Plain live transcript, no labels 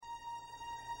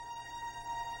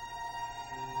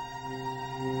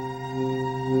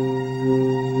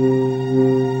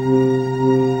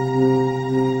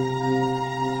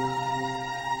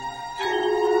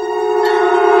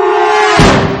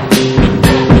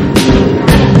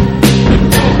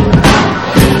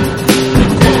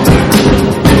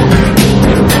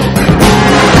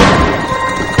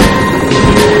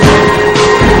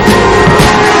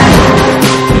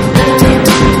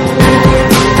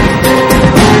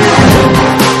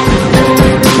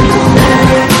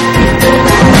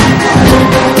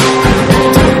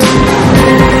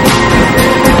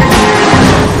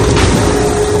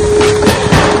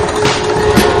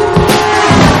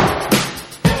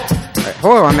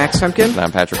Max Temkin. And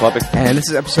I'm Patrick Klepek. And this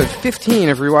is episode 15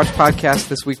 of Rewatch Podcast.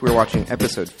 This week we're watching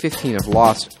episode 15 of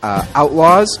Lost,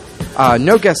 Outlaws.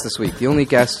 No guest this week. The only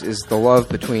guest is the love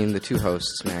between the two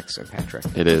hosts, Max and Patrick.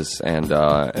 It is, and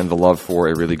the love for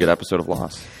a really good episode of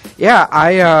Lost. Yeah,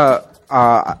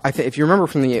 if you remember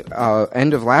from the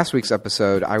end of last week's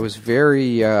episode, I was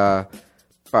very, what's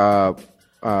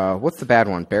the bad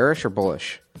one? Bearish or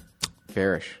bullish?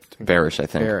 Bearish. Bearish, I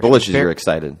think. Bearish. Bullish is you're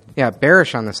excited. Yeah,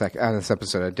 bearish on this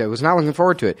episode. I was not looking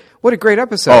forward to it. What a great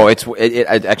episode! Oh, it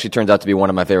actually turns out to be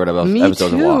one of my favorite episodes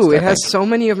of Lost. Me too. It has so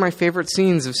many of my favorite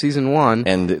scenes of season one.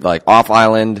 And like off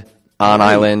island, on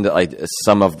island, like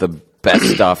some of the best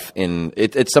stuff in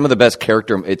it. It's some of the best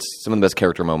character. It's some of the best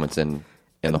character moments in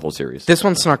the whole series. This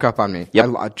one snuck up on me.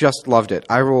 Yep. I just loved it.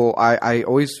 I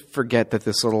always forget that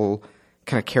this little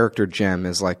kind of character gem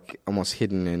is like almost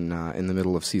hidden in the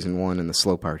middle of season one in the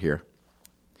slow part here.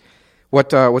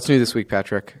 What's new this week,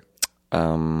 Patrick?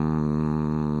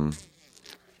 Not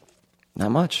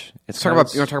much. You want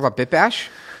to talk about Bit Bash?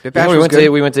 Bit Bash. We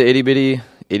went to Itty Bitty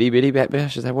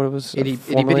Bash. Is that what it was? Itty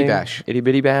Bitty Bash. Itty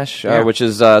Bitty Bash, Yeah. Which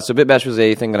is so Bit Bash was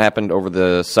a thing that happened over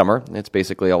the summer. It's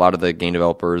basically a lot of the game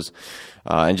developers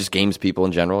and just games people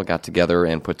in general got together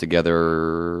and put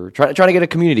together trying to get a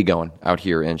community going out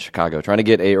here in Chicago. Trying to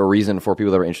get a reason for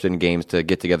people that are interested in games to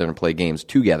get together and play games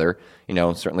together. You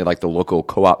know, certainly like the local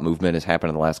co-op movement has happened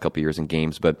in the last couple of years in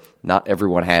games, but not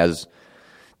everyone has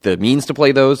the means to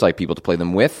play those, like people to play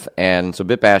them with. And so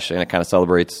Bit Bash, and it kind of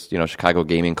celebrates, Chicago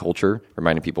gaming culture,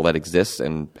 reminding people that exists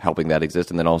and helping that exist,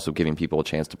 and then also giving people a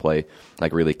chance to play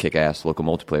like really kick-ass local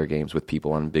multiplayer games with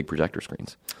people on big projector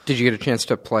screens. Did you get a chance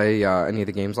to play any of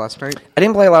the games last night? I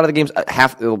didn't play a lot of the games.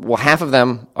 Half of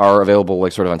them are available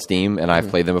like sort of on Steam, and I've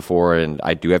played them before, and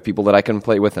I do have people that I can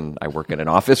play with, and I work in an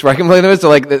office where I can play them with, so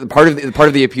like part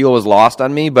of the appeal was lost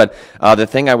on me, but the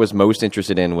thing I was most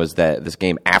interested in was this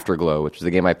game Afterglow, which is the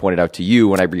game I pointed out to you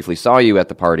when I briefly saw you at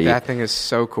the party. That thing is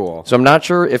so cool. So I'm not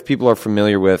sure if people are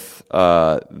familiar with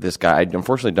this guy. I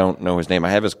unfortunately don't know his name.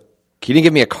 He didn't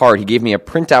give me a card. He gave me a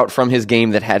printout from his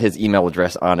game that had his email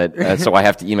address on it, so I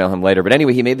have to email him later. But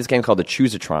anyway, he made this game called the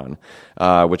Choosatron,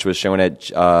 which was shown at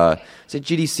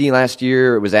GDC last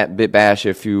year. It was at Bit Bash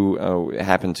if you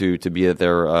happened to be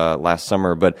there last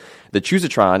summer. But the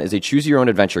Choosatron is a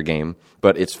choose-your-own-adventure game,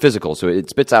 but it's physical, so it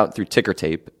spits out through ticker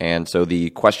tape. And so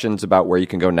the questions about where you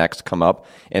can go next come up,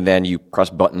 and then you press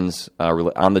buttons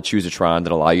on the Choosatron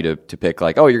that allow you to pick,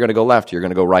 like, oh, you're going to go left, you're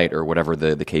going to go right, or whatever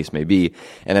the case may be.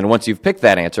 And then once you've picked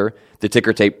that answer, the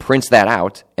ticker tape prints that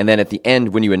out, and then at the end,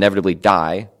 when you inevitably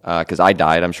die, because I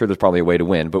died, I'm sure there's probably a way to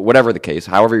win, but whatever the case,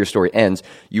 however your story ends,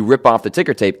 you rip off the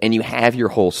ticker tape, and you have your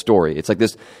whole story. It's like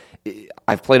this.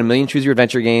 I've played a million Choose Your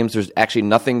Adventure games. There's actually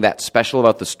nothing that special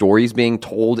about the stories being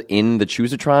told in the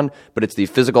Choosatron, but it's the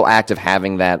physical act of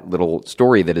having that little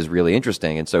story that is really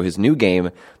interesting. And so his new game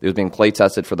that was being play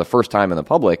tested for the first time in the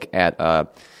public at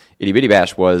Itty Bitty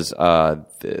Bash was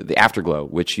the Afterglow,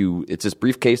 it's this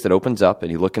briefcase that opens up,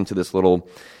 and you look into this little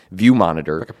view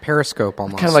monitor. Like a periscope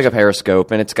almost. Kind of like a periscope,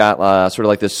 and it's got sort of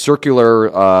like this circular,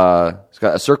 it's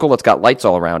got a circle that's got lights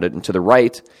all around it, and to the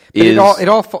right is...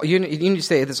 You need to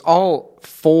say this all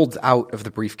folds out of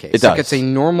the briefcase. It does. Like it's a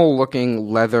normal-looking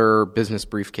leather business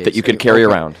briefcase. That you can carry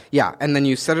around. Yeah, and then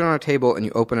you set it on a table, and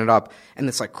you open it up, and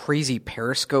this like crazy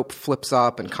periscope flips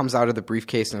up and comes out of the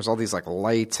briefcase, and there's all these like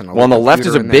lights and on the left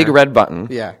is a big red button.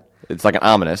 Yeah. It's like an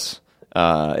ominous.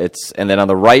 And then on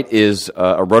the right is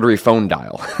a rotary phone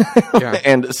dial. Yeah.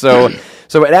 And so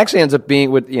it actually ends up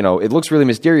being it looks really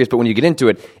mysterious, but when you get into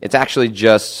it, it's actually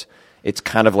it's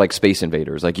kind of like Space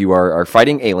Invaders. Like you are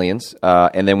fighting aliens,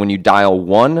 and then when you dial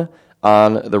 1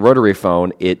 on the rotary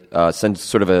phone, it sends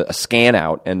sort of a scan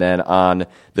out, and then on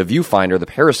the viewfinder, the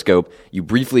periscope, you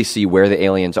briefly see where the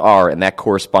aliens are, and that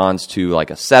corresponds to like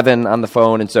a 7 on the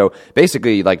phone. And so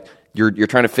basically, like, You're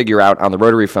trying to figure out on the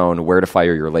rotary phone where to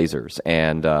fire your lasers,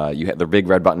 and the big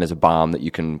red button is a bomb that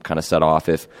you can kind of set off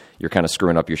if you're kind of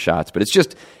screwing up your shots. But it's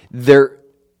just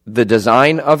the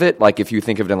design of it, like if you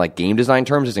think of it in like game design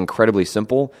terms, is incredibly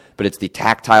simple, but it's the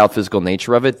tactile, physical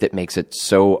nature of it that makes it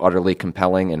so utterly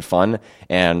compelling and fun.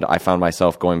 And I found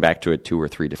myself going back to it 2 or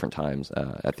 3 different times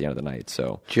at the end of the night.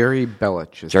 So Jerry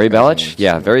Bellich. Jerry Bellich,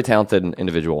 yeah, very talented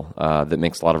individual that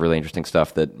makes a lot of really interesting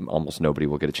stuff that almost nobody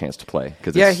will get a chance to play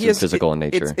because it's physical in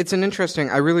nature. It's an interesting.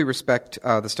 I really respect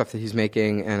the stuff that he's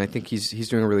making, and I think he's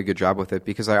doing a really good job with it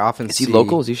because I often Is he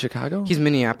local? Is he Chicago? He's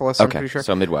Minneapolis. Okay, I'm pretty sure.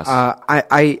 So Midwest.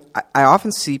 I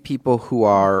often see people who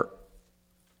are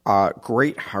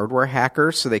great hardware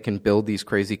hackers, so they can build these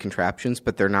crazy contraptions,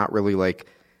 but they're not really like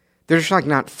they're just like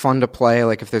not fun to play.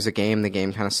 Like if there's a game, the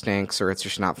game kind of stinks, or it's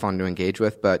just not fun to engage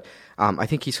with. But I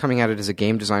think he's coming at it as a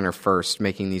game designer first,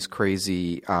 making these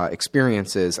crazy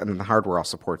experiences, and then the hardware all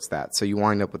supports that. So you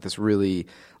wind up with this really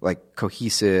like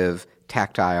cohesive,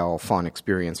 tactile, fun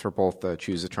experience for both the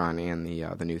Choosatron and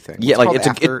the new thing. Yeah, What's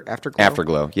like Afterglow?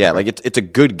 Afterglow. Yeah, like it's a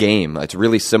good game. It's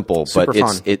really simple, Super but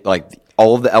fun. it like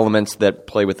all of the elements that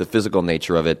play with the physical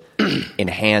nature of it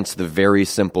enhance the very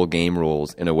simple game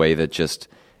rules in a way that just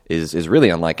is really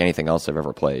unlike anything else I've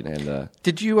ever played. And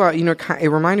did you it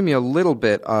reminded me a little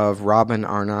bit of Robin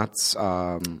Arnott's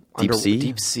Deep Sea?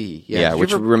 Deep Sea. yeah, Did you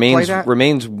which ever remains play that?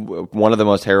 remains one of the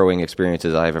most harrowing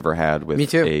experiences I've ever had with Me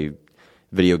too. a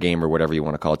video game or whatever you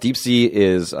want to call it. Deep Sea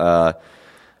is I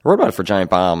wrote about it for Giant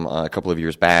Bomb a couple of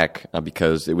years back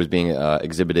because it was being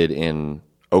exhibited in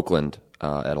Oakland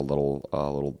at a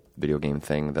little video game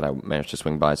thing that I managed to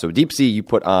swing by. So Deep Sea, you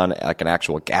put on like an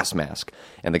actual gas mask,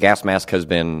 and the gas mask has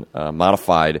been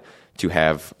modified to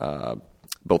have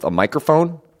both a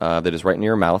microphone that is right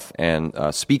near your mouth and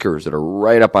speakers that are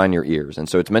right up on your ears. And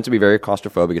so it's meant to be very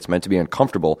claustrophobic. It's meant to be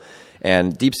uncomfortable.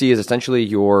 And Deep Sea is essentially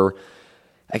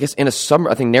I think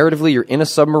narratively you're in a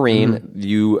submarine. Mm-hmm.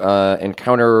 You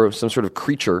encounter some sort of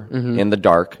creature in the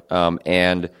dark,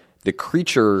 and the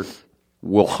creature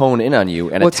will hone in on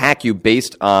you and attack you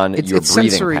based on your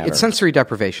breathing pattern. It's sensory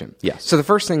deprivation. Yes. So the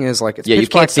first thing is like it's you pitch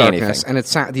can't black see darkness, anything. and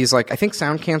it's these like I think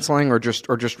sound canceling or just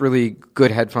really good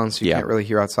headphones so you can't really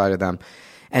hear outside of them.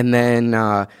 And then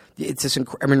it's this.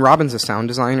 Robin's a sound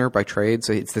designer by trade,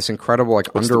 so it's this incredible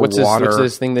like underwater. What's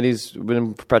this thing that he's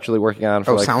been perpetually working on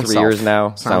for like 3 years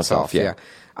now? Sound Self, yeah.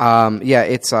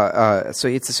 It's so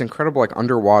it's this incredible like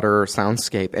underwater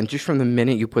soundscape, and just from the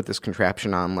minute you put this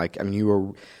contraption on, you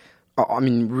were.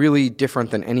 Really different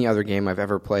than any other game I've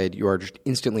ever played. You are just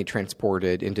instantly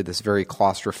transported into this very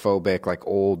claustrophobic, like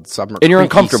old submarine. And you're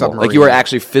uncomfortable. Like you are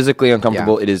actually physically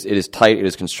uncomfortable. Yeah. It is tight. It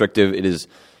is constrictive. It is,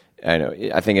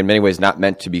 I think in many ways not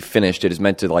meant to be finished. It is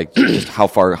meant to like just how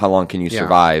long can you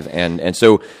survive? And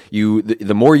so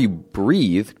the more you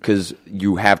breathe, because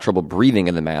you have trouble breathing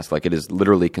in the mask, like it is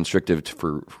literally constrictive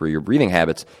for your breathing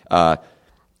habits.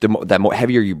 The more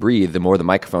heavier you breathe, the more the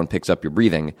microphone picks up your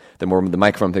breathing. The more the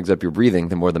microphone picks up your breathing,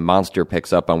 the more the monster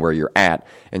picks up on where you're at.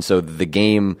 And so the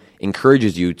game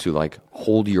encourages you to like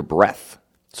hold your breath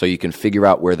so you can figure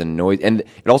out where the noise, and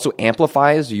it also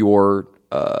amplifies your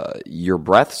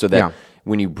breath so that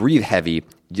when you breathe heavy,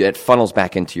 it funnels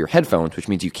back into your headphones, which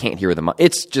means you can't hear them.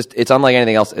 It's unlike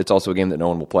anything else. It's also a game that no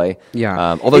one will play.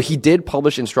 Yeah. Although he did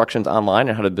publish instructions online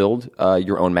on how to build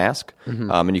your own mask,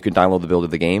 and you can download the build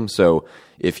of the game. So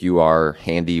if you are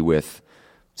handy with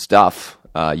stuff,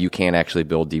 you can actually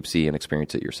build Deep Sea and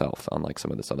experience it yourself, unlike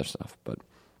some of this other stuff. But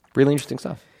really interesting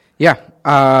stuff. Yeah.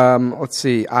 Let's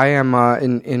see. I am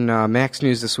in Max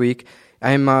News this week.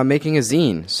 I'm making a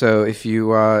zine, so if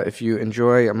you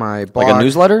enjoy my blog, like a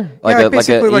newsletter,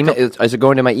 is it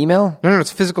going to my email? No,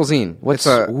 it's a physical zine.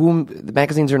 The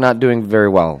magazines are not doing very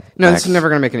well. No, Max. this is never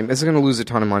going to make any. This is going to lose a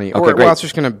ton of money. Okay, great. Well, it's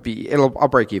just going to be. I'll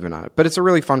break even on it. But it's a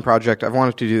really fun project. I've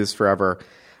wanted to do this forever.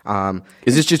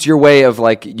 Is this just your way of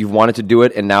like you've wanted to do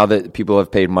it, and now that people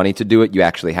have paid money to do it, you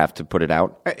actually have to put it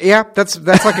out? Yeah, that's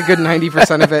like a good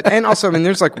 90% of it. And also,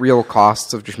 there's like real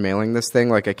costs of just mailing this thing.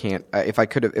 Like I can't. If I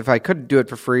could do it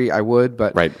for free, I would.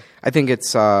 But right. I think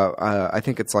it's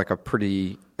like a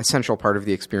pretty essential part of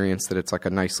the experience that it's like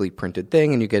a nicely printed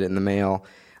thing, and you get it in the mail.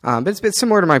 But it's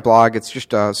similar to my blog. It's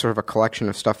just sort of a collection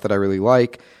of stuff that I really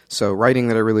like. So writing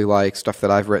that I really like, stuff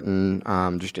that I've written,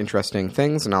 just interesting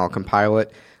things, and I'll compile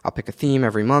it. I'll pick a theme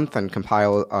every month and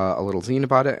compile a little zine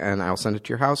about it, and I'll send it to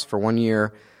your house for 1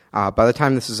 year. By the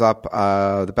time this is up,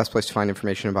 the best place to find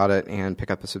information about it and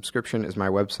pick up a subscription is my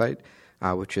website,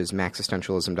 which is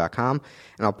maxessentialism.com.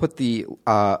 And I'll put the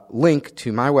link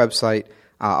to my website.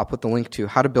 I'll put the link to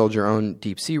how to build your own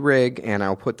deep sea rig, and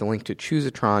I'll put the link to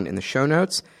Choosatron in the show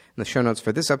notes. And the show notes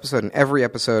for this episode and every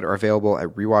episode are available at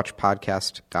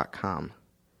rewatchpodcast.com.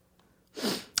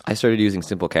 I started using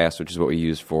Simplecast, which is what we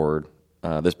use for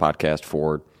this podcast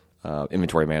for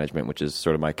inventory management, which is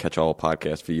sort of my catch-all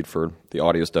podcast feed for the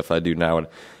audio stuff I do now. And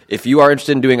if you are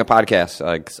interested in doing a podcast,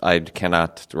 I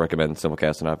cannot recommend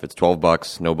Simplecast enough. It's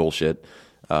 $12, no bullshit.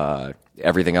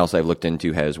 Everything else I've looked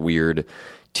into has weird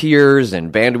tiers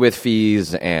and bandwidth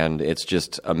fees, and it's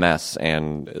just a mess.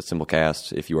 And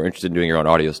Simplecast, if you are interested in doing your own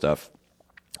audio stuff,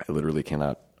 I literally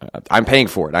cannot. I'm paying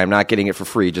for it. I'm not getting it for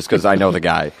free just because I know the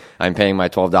guy. I'm paying my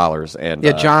 $12. And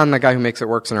John, the guy who makes it,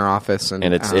 works in our office, and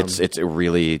it's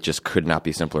really just could not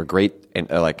be simpler. Great and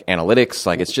like analytics.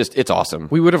 Like it's awesome.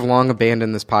 We would have long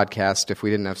abandoned this podcast if we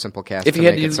didn't have Simplecast. If you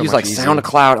had to use like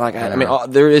SoundCloud, like I mean,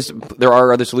 there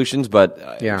are other solutions,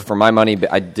 but for my money,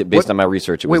 based on my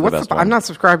research, it was the best one. I'm not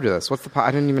subscribed to this. What's the?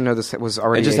 I didn't even know this was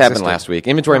already. It just happened last week.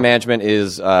 Inventory management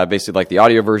is basically like the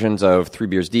audio versions of 3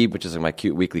 Beers Deep, which is my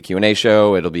weekly Q&A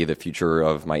show. It'll be the future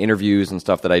of my interviews and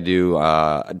stuff that I do.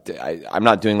 I'm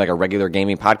not doing like a regular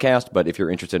gaming podcast, but if you're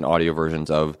interested in audio versions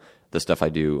of the stuff I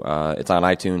do, it's on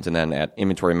iTunes, and then at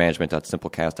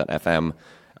inventorymanagement.simplecast.fm,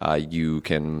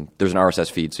 there's an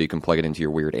RSS feed, so you can plug it into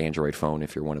your weird Android phone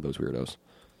if you're one of those weirdos,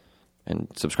 and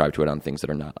subscribe to it on things that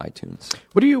are not iTunes.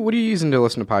 What are you using to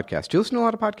listen to podcasts? Do you listen to a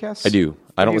lot of podcasts? I do.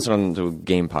 I don't listen to a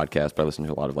game podcast, but I listen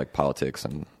to a lot of like politics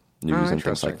and news and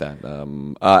things like that.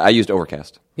 I used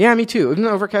Overcast. Yeah, me too. Isn't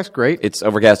Overcast great?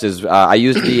 Overcast is. I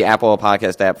used the Apple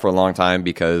Podcast app for a long time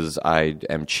because I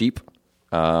am cheap.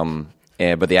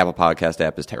 But the Apple Podcast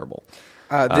app is terrible.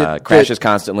 Crashes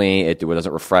constantly. It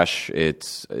doesn't refresh.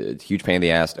 It's a huge pain in the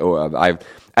ass.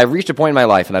 I've reached a point in my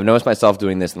life, and I've noticed myself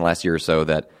doing this in the last year or so,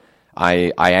 that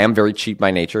I am very cheap by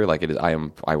nature. Like it is,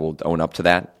 I will own up to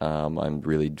that. I'm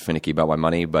really finicky about my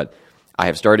money, but I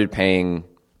have started paying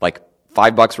like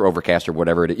 $5 for Overcast or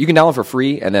whatever it is. You can download for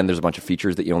free, and then there's a bunch of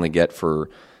features that you only get for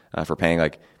paying.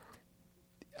 Like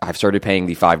I've started paying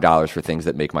the $5 for things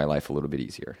that make my life a little bit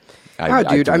easier.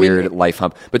 Weird life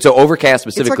hump. But so Overcast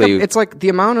specifically, it's like the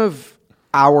amount of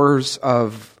hours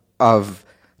of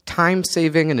time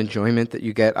saving and enjoyment that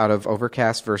you get out of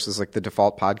Overcast versus like the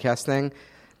default podcast thing.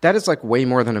 That is like way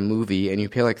more than a movie, and you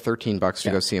pay like $13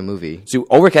 to go see a movie. So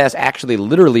Overcast actually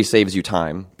literally saves you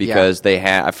time because they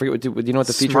have, I forget, do you know what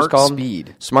the feature is called?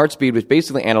 Smart Speed, which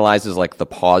basically analyzes like the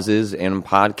pauses in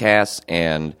podcasts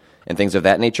and things of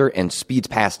that nature and speeds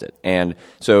past it. And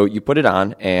so you put it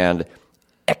on, and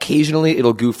occasionally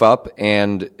it'll goof up,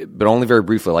 but only very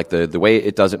briefly. Like the way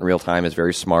it does it in real time is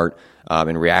very smart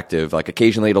and reactive. Like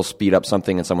occasionally it'll speed up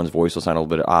something and someone's voice will sound a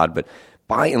little bit odd, but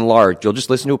by and large, you'll just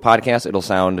listen to a podcast, it'll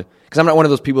sound, because I'm not one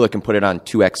of those people that can put it on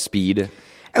 2x speed.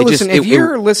 If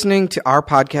you're listening to our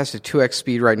podcast at 2x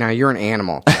speed right now, you're an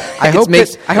animal. I hope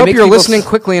you're listening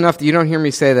quickly enough that you don't hear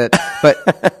me say that,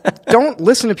 but don't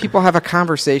listen to people have a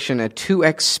conversation at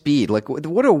 2x speed. Like,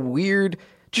 what a weird...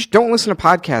 Just don't listen to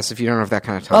podcasts if you don't have that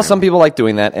kind of time. Well, some people like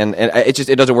doing that, and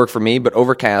it doesn't work for me. But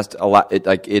Overcast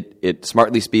it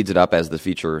smartly speeds it up as the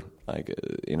feature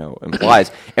implies.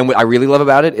 And what I really love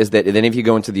about it is that then if you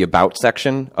go into the About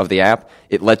section of the app,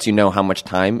 it lets you know how much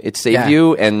time it saved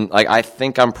you. And like I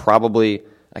think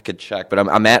I could check, but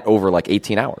I'm at over like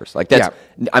 18 hours. Like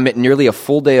I'm at nearly a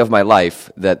full day of my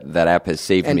life that app has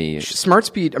saved me. Smart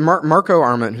Speed, Marco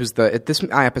Arment, this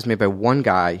app is made by one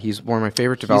guy. He's one of my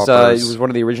favorite developers. He was one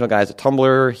of the original guys at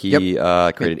Tumblr. He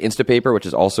created Instapaper, which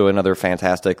is also another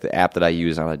fantastic app that I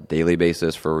use on a daily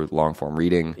basis for long form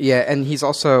reading. Yeah, and he's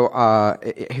also. Are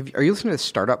you listening to the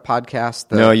Startup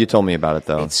Podcast? No, you told me about it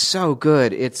though. It's so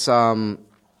good. It's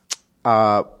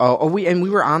we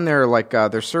were on there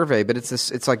their survey, but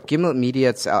it's like Gimlet Media.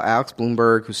 It's Alex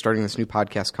Bloomberg who's starting this new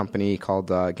podcast company called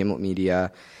Gimlet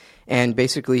Media, and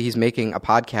basically he's making a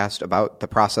podcast about the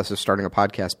process of starting a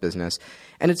podcast business,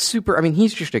 and it's super. I mean,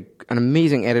 he's just an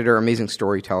amazing editor, amazing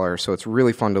storyteller, so it's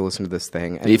really fun to listen to this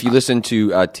thing. And if you listen to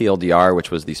TLDR,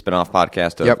 which was the spinoff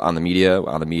podcast of On the Media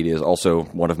is also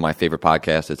one of my favorite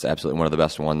podcasts. It's absolutely one of the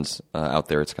best ones out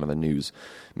there. It's kind of a news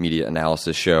media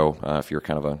analysis show. If you're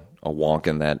kind of a wonk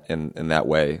in that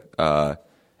way,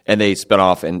 and they spin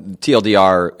off, and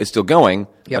TLDR is still going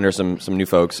under some new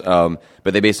folks, but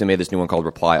they basically made this new one called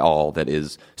Reply All that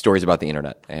is stories about the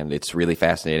internet, and it's really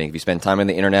fascinating. If you spend time on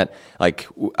the internet, like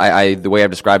the way I've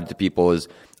described it to people is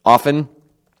often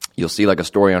you'll see like a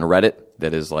story on Reddit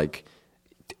that is like,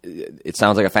 it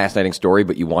sounds like a fascinating story,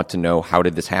 but you want to know how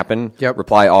did this happen.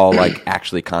 Reply All like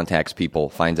actually contacts people,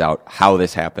 finds out how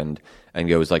this happened, and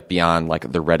goes like beyond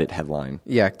like the Reddit headline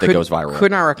that goes viral.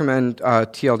 Could not recommend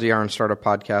TLDR and Startup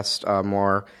Podcast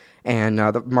more. And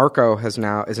Marco is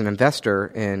an investor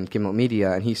in Gimlet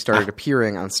Media, and he started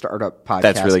appearing on Startup Podcast.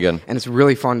 That's really good, and it's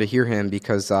really fun to hear him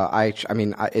because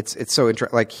it's so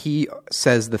interesting. Like he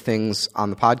says the things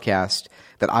on the podcast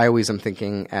that I always am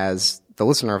thinking as the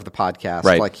listener of the podcast.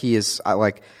 Right. Like he is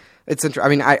like. It's interesting. I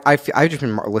mean, I've just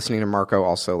been listening to Marco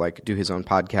also like do his own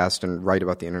podcast and write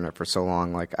about the internet for so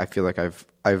long. Like I feel like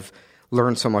I've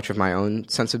learned so much of my own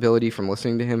sensibility from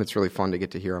listening to him. It's really fun to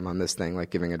get to hear him on this thing, like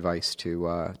giving advice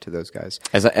to those guys.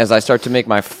 As I start to make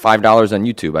my $5 on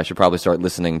YouTube, I should probably start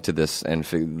listening to this and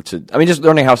just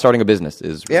learning how starting a business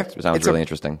sounds really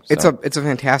interesting. So. It's a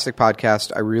fantastic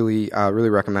podcast. I really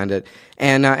recommend it.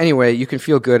 And anyway, you can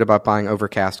feel good about buying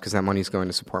Overcast because that money's going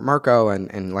to support Marco.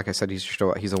 And like I said, he's a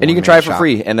and you can try it for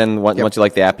free. And then once you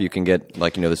like the app, you can get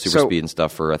the super speed and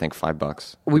stuff for I think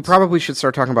 $5. We probably should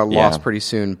start talking about Lost pretty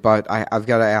soon. But I've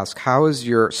got to ask, how is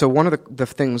your? So one of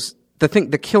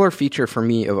the killer feature for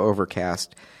me of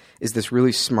Overcast is this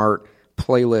really smart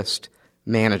playlist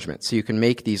management. So you can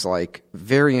make these like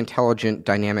very intelligent,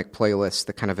 dynamic playlists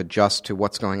that kind of adjust to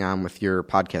what's going on with your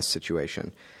podcast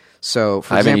situation. So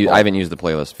for example, I haven't used the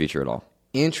playlist feature at all.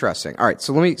 Interesting. All right.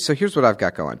 So here's what I've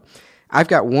got going. I've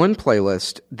got one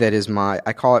playlist that is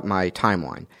I call it my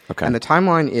timeline. Okay. And the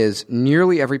timeline is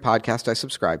nearly every podcast I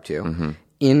subscribe to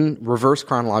in reverse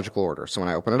chronological order. So when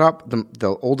I open it up,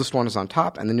 the oldest one is on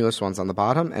top and the newest one's on the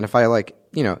bottom. And if I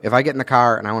if I get in the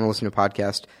car and I want to listen to a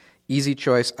podcast, easy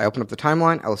choice. I open up the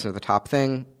timeline, I listen to the top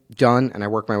thing, done, and I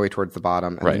work my way towards the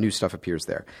bottom, and the new stuff appears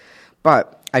there.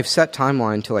 But I've set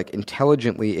timeline to like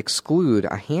intelligently exclude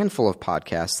a handful of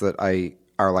podcasts that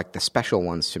are like the special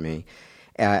ones to me,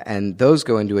 and those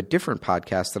go into a different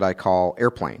podcast that I call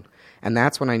Airplane. And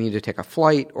that's when I need to take a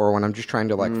flight or when I'm just trying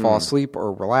to like fall asleep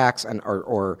or relax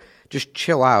or just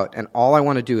chill out. And all I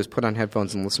want to do is put on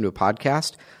headphones and listen to a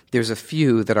podcast. There's a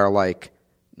few that are like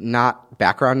not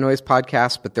background noise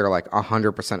podcasts, but they're like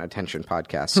 100% attention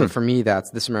podcasts. So for me, that's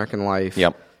This American Life,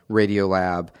 Radio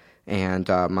Lab, and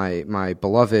my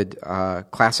beloved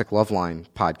Classic Loveline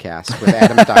podcast with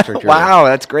Adam and Dr. Drew. Wow,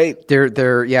 that's great.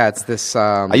 It's this.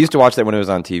 I used to watch that when it was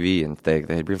on TV, and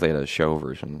they briefly had a show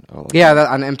version. On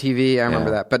MTV, I remember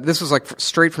that. But this was like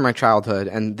straight from my childhood,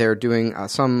 and they're doing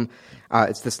it's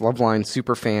this Loveline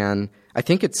super fan. I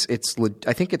think it's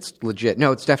legit.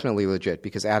 No, it's definitely legit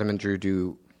because Adam and Drew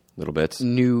do little bits,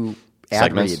 new ad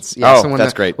segments. reads. Yeah, so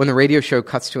that's great. When the radio show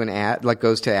cuts to an ad, like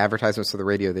goes to advertisements for the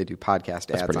radio, they do podcast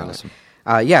ads pretty on awesome.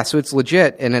 it. So it's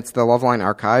legit, and it's the Loveline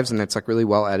archives, and it's like really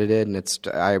well edited, and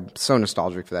I'm so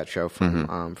nostalgic for that show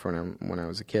from when I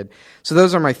was a kid. So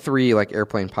those are my 3 like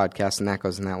Airplane podcasts, and that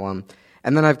goes in that one.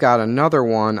 And then I've got another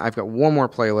one. I've got one more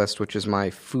playlist, which is my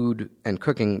food and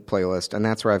cooking playlist, and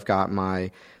that's where I've got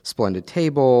my Splendid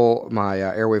Table, my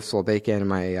Airwave Slow Bacon, and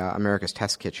my America's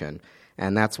Test Kitchen.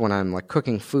 And that's when I'm like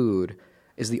cooking food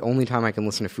is the only time I can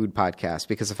listen to food podcasts,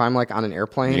 because if I'm like on an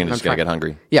airplane, you're just gonna get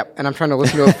hungry. Yep, and I'm trying to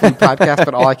listen to a food podcast,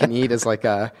 but all I can eat is like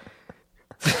some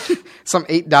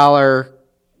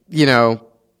 $8,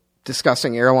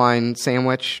 disgusting airline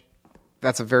sandwich.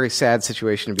 That's a very sad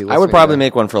situation to be listening to. I would probably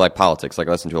make one for like politics. Like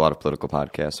I listen to a lot of political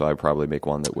podcasts, so I'd probably make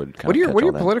one that would. What are your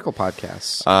political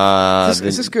podcasts?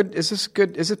 Is this good? Is this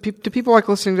good? Do people like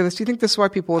listening to this? Do you think this is why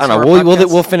people listen? I don't know.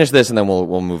 We'll finish this and then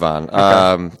we'll move on.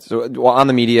 Okay. So on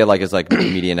the media, like it's like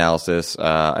media analysis.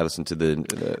 I listen to the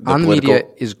on political, the media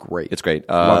is great. It's great.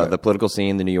 The political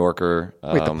scene, the New Yorker.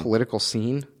 Wait, the political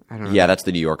scene. I don't know. Yeah, that's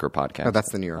the New Yorker podcast. Oh,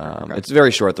 that's the New Yorker. Okay. It's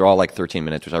very short. They're all like 13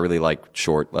 minutes, which I really like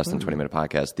short, less than 20-minute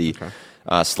podcasts. The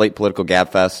Slate Political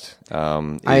Gabfest.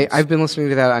 I've been listening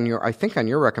to that on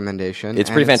your recommendation. It's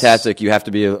pretty fantastic. You have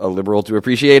to be a liberal to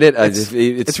appreciate it.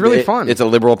 It's really fun. It's a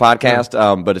liberal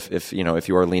podcast, but if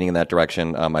you are leaning in that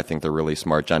direction, I think they're really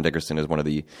smart. John Dickerson is one of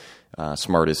the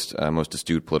smartest, most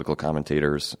astute political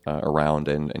commentators around,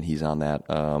 and he's on that.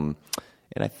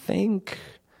 And I think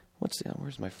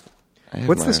where's my.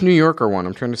 What's this New Yorker one?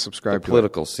 I'm trying to subscribe to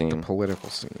political scene. The political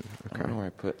scene. Okay.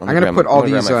 I'm going to put all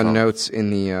these notes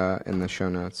in the show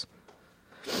notes.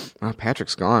 Oh,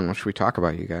 Patrick's gone. What should we talk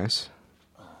about, you guys?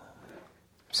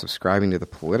 Subscribing to the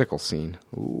political scene.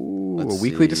 Ooh, a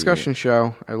weekly discussion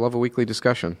show. I love a weekly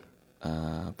discussion.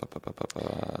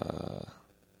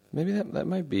 Maybe that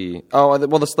might be. Oh,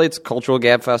 well, the Slate's Cultural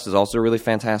Gabfest is also really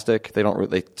fantastic. They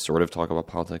sort of talk about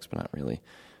politics, but not really.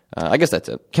 I guess that's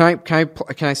it. Can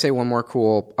I say one more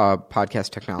cool podcast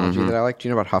technology that I like? Do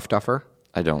you know about Huff Duffer?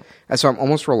 I don't. So I'm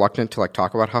almost reluctant to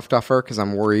talk about Huff Duffer because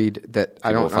I'm worried that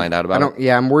people will find out about it.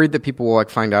 Yeah, I'm worried that people will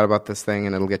find out about this thing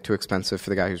and it'll get too expensive for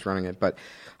the guy who's running it. But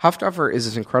Huff Duffer is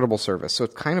this incredible service. So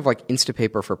it's kind of like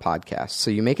Instapaper for podcasts. So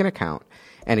you make an account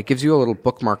and it gives you a little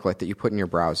bookmarklet that you put in your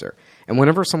browser. And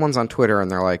whenever someone's on Twitter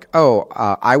and they're like,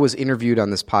 I was interviewed on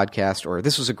this podcast, or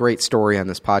this was a great story on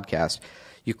this podcast,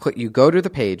 you go to the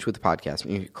page with the podcast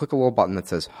and you click a little button that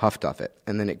says Huff Duff It,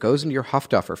 and then it goes into your Huff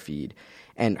Duffer feed,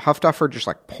 and Huff Duffer just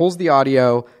pulls the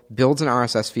audio, builds an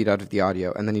RSS feed out of the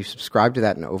audio, and then you subscribe to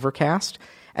that in Overcast,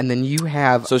 and then you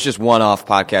have So it's just one-off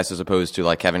podcast as opposed to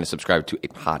like having to subscribe to a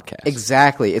podcast.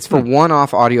 exactly. It's for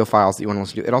one-off audio files that you want to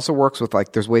listen to. It also works with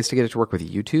like there's ways to get it to work with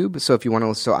YouTube. So if you want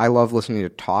to, so I love listening to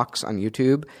talks on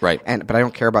YouTube, Right. But I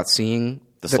don't care about seeing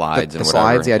The slides and the whatever,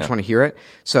 slides. Yeah, I just yeah. want to hear it.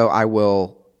 So I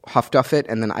will Huff Duff it,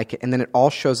 and then and then it all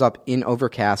shows up in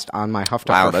Overcast on my Huff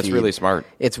Duff. Wow, that's really smart.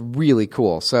 It's really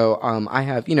cool. So I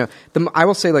have, I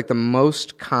will say like the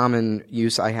most common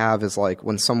use I have is like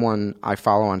when someone I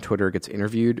follow on Twitter gets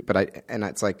interviewed, and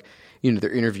it's like,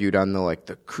 they're interviewed on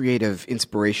the creative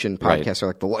inspiration podcast Right. or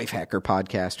like the life hacker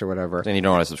podcast or whatever. And you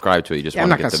don't want to subscribe to it. You just I'm want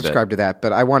not to going get to the subscribe to that,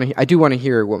 but I do want to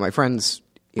hear what my friends,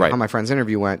 Right. how my friend's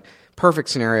interview went. Perfect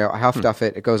scenario. I Huff Duff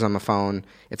it. It goes on the phone.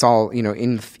 It's all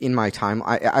in my time.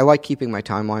 I like keeping my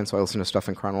timeline, so I listen to stuff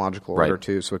in chronological order Right.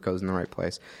 too, so it goes in the right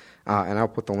place. And I'll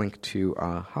put the link to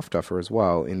Huff Duffer as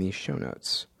well in the show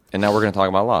notes. And now we're going to talk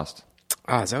about Lost.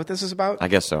 Is that what this is about? I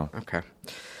guess so. Okay.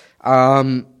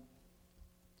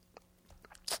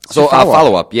 So follow-up.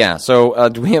 follow-up, yeah. So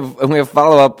do we have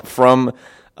follow-up from...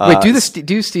 Wait,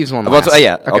 do Steve's one Well, last.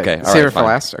 yeah, okay. all Save right, it for fine.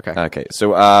 last? Okay. Okay,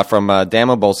 so from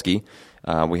Damo Bolsky,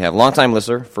 we have longtime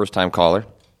listener, first-time caller.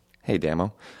 Hey,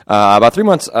 Damo. About 3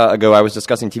 months ago, I was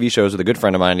discussing TV shows with a good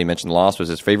friend of mine, and he mentioned Lost was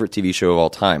his favorite TV show of all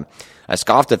time. I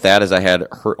scoffed at that as I had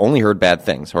only heard bad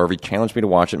things. However, he challenged me to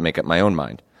watch it and make up my own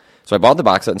mind. So I bought the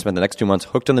box set and spent the next 2 months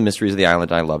hooked on the mysteries of the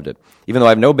island, and I loved it. Even though I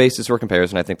have no basis for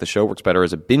comparison, I think the show works better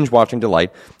as a binge-watching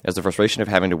delight, as the frustration of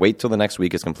having to wait till the next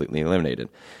week is completely eliminated.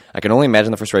 I can only imagine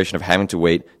the frustration of having to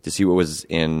wait to see what was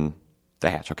in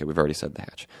the hatch. Okay, we've already said the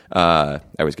hatch. I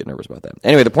always get nervous about that.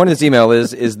 Anyway, the point of this email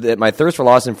is that my thirst for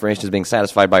lost information is being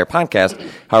satisfied by your podcast,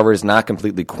 however, it is not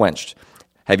completely quenched.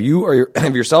 Have you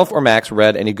have yourself or Max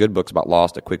read any good books about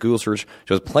Lost? A quick Google search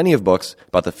shows plenty of books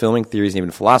about the filming, theories, and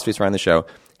even philosophies around the show.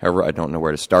 However, I don't know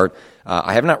where to start.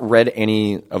 I have not read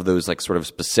any of those like sort of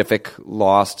specific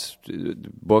Lost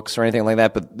books or anything like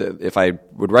that, but if I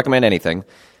would recommend anything,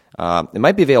 it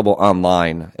might be available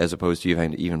online as opposed to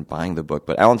even buying the book.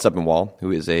 But Alan Sepinwall,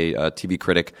 who is a TV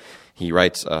critic, he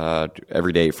writes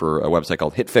every day for a website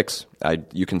called HitFix.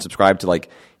 You can subscribe to like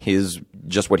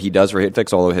just what he does for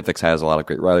HitFix, although HitFix has a lot of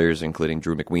great writers, including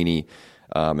Drew McWeeny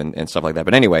and stuff like that.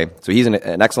 But anyway, so he's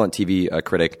an excellent TV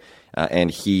critic,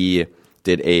 and he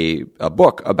did a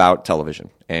book about television,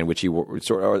 in which he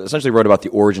essentially wrote about the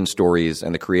origin stories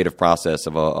and the creative process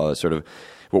of a sort of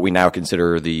what we now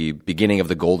consider the beginning of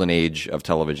the golden age of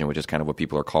television, which is kind of what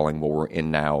people are calling what we're in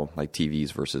now, like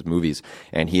TVs versus movies.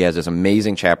 And he has this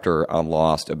amazing chapter on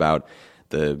Lost about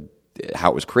how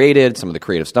it was created, some of the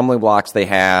creative stumbling blocks they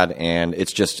had, and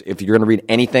it's just, if you're going to read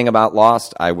anything about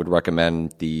Lost, I would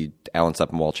recommend the Alan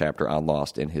Sepinwall chapter on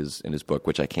Lost in his book,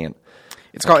 which I can't.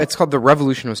 It's called The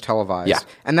Revolution Was Televised. Yeah.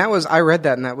 And I read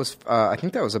that, and that was, I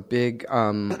think that was a big,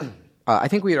 I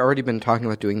think we had already been talking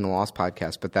about doing the Lost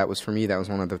podcast, but that was, for me, that was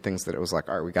one of the things that it was like,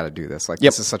 all right, we got to do this. Like,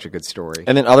 Yep. This is such a good story.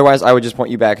 And then otherwise, I would just point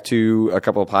you back to a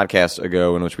couple of podcasts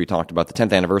ago in which we talked about the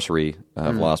 10th anniversary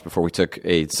of Lost before we took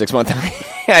a 6-month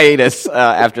hiatus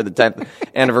after the 10th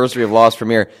anniversary of Lost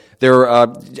premiere.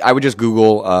 I would just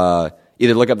Google,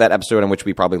 either look up that episode in which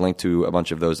we probably linked to a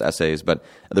bunch of those essays, but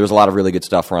there was a lot of really good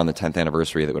stuff around the 10th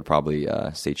anniversary that would probably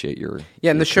satiate your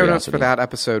Yeah, in the show notes curiosity. for that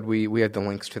episode, we had the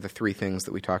links to the 3 things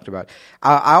that we talked about.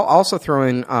 I'll also throw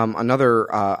in another.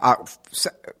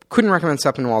 Couldn't recommend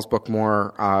Sepinwall's book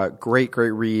more. Great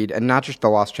read, and not just the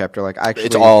Lost chapter. Like actually,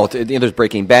 It's all there's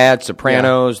Breaking Bad,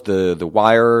 Sopranos, The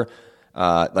Wire,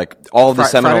 like all of the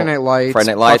seminal Friday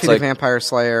Night Lights, Buffy the Vampire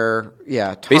Slayer.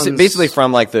 Yeah, tons. Basically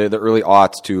from like the early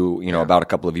aughts to about a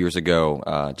couple of years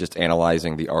ago, just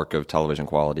analyzing the arc of television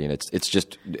quality, and it's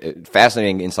just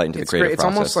fascinating insight into the creative great. It's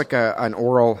process. almost like an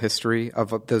oral history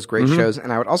of those great shows.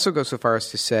 And I would also go so far as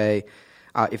to say,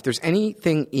 if there's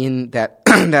anything in that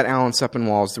that Alan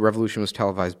Sepinwall's The Revolution Was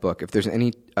Televised book, if there's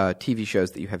any TV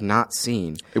shows that you have not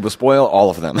seen, it will spoil all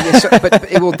of them. but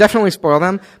it will definitely spoil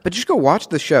them. But just go watch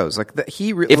the shows. Like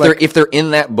If they're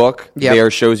in that book, Yeah. they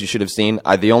are shows you should have seen.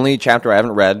 The only chapter I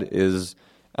haven't read is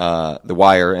The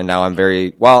Wire, and now I'm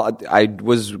I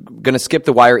was going to skip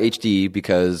The Wire HD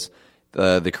because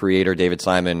the creator David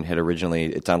Simon had originally,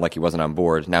 it sounded like he wasn't on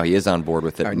board. Now he is on board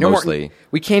with it mostly.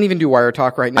 We can't even do Wire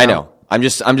talk right now. I know. I'm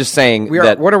just saying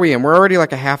that. What are we in? We're already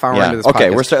like a half hour into this okay,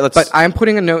 podcast. But I'm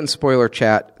putting a note in spoiler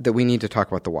chat that we need to talk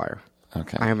about The Wire.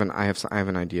 Okay. I have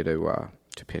an idea to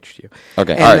pitch to you.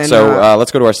 Okay. And all right. then, So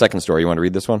let's go to our second story. You want to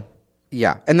read this one?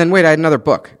 Yeah. And then wait, I had another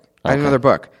book.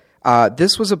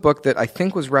 This was a book that I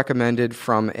think was recommended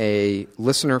from a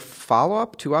listener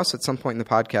follow-up to us at some point in the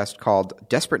podcast called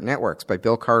Desperate Networks by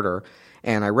Bill Carter.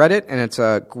 And I read it, and it's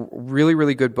a really,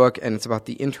 really good book, and it's about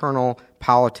the internal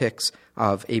politics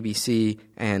of ABC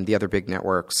and the other big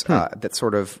networks that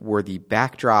sort of were the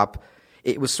backdrop.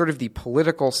 It was sort of the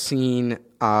political scene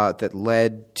that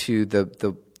led to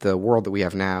the world that we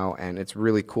have now, and it's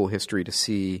really cool history to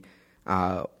see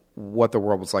what the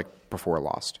world was like before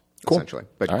Lost, essentially.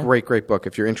 But great book.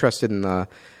 If you're interested in the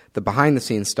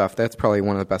behind-the-scenes stuff, that's probably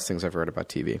one of the best things I've read about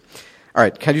TV. All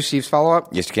right, can I do Steve's follow-up?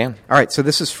 Yes, you can. All right, so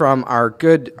this is from our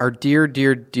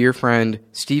dear friend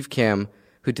Steve Kim,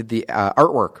 who did the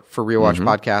artwork for Rewatch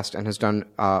Podcast and has done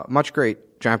much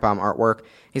great Giant Bomb artwork.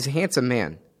 He's a handsome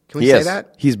man. Can we say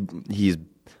that? He's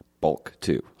bulk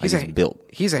too. He's built.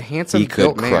 He's a handsome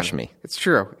built man. He could crush me. It's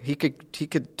true. He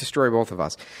could destroy both of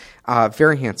us.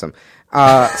 Very handsome.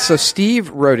 So Steve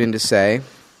wrote in to say,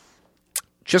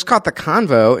 just caught the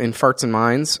convo in Farts and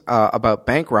Minds about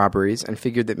bank robberies and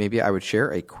figured that maybe I would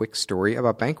share a quick story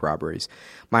about bank robberies.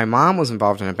 My mom was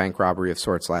involved in a bank robbery of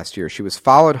sorts last year. She was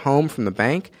followed home from the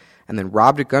bank and then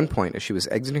robbed at gunpoint as she was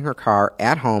exiting her car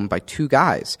at home by two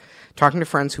guys. Talking to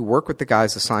friends who work with the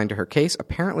guys assigned to her case,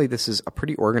 apparently this is a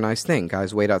pretty organized thing.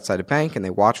 Guys wait outside a bank and they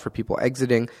watch for people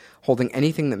exiting, holding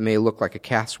anything that may look like a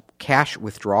cash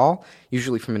withdrawal,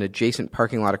 usually from an adjacent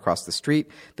parking lot across the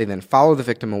street. They then follow the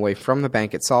victim away from the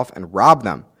bank itself and rob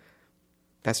them.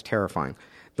 That's terrifying.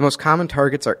 The most common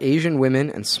targets are Asian women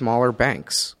and smaller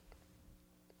banks.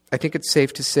 I think it's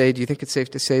safe to say, do you think it's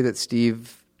safe to say that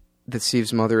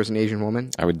Steve's mother is an Asian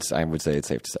woman? I would say it's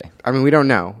safe to say. I mean, we don't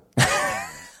know.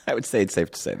 I would say it's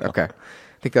safe to say, though. Okay.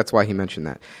 I think that's why he mentioned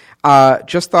that.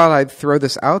 Just thought I'd throw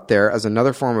this out there as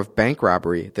another form of bank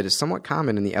robbery that is somewhat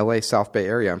common in the LA South Bay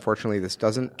area. Unfortunately, this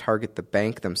doesn't target the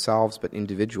bank themselves, but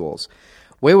individuals.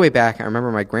 Way back, I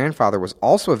remember my grandfather was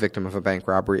also a victim of a bank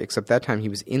robbery, except that time he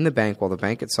was in the bank while the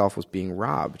bank itself was being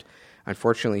robbed.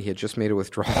 Unfortunately, he had just made a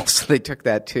withdrawal, so they took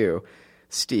that too.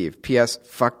 Steve, P.S.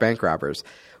 Fuck bank robbers.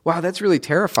 Wow, that's really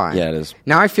terrifying. Yeah, it is.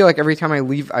 Now I feel like every time I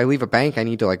leave a bank, I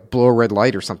need to like blow a red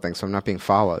light or something so I'm not being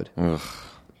followed. Ugh.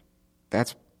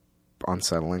 That's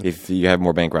unsettling. If you have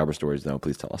more bank robber stories, though,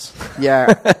 please tell us.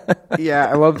 Yeah.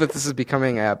 I love that this is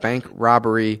becoming a bank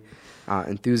robbery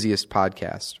enthusiast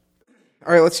podcast.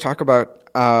 All right, let's talk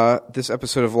about this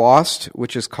episode of Lost,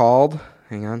 which is called,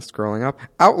 hang on, scrolling up,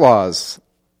 Outlaws.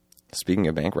 Speaking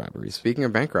of bank robberies.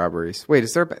 Wait,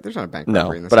 is there there's not a bank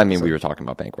robbery in this but I episode. mean, we were talking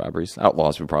about bank robberies.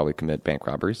 Outlaws would probably commit bank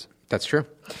robberies. That's true.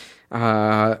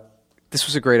 This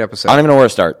was a great episode. I don't even know where to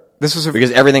start. Because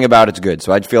everything about it's good.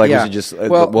 So I feel like we should just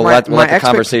we'll let the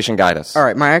conversation guide us. All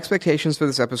right, my expectations for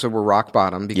this episode were rock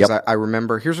bottom because I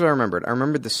remember. Here's what I remembered. I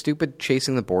remembered the stupid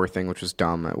chasing the boar thing, which was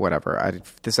dumb. Whatever.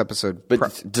 This episode,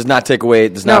 but does not take away.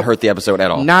 Does not hurt the episode at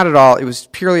all. Not at all. It was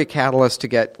purely a catalyst to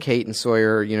get Kate and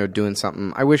Sawyer, doing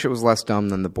something. I wish it was less dumb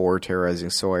than the boar terrorizing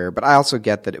Sawyer, but I also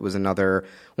get that it was another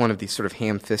one of these sort of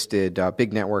ham-fisted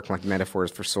big network like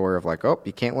metaphors for Sawyer of like, oh,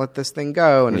 you can't let this thing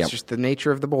go, and it's just the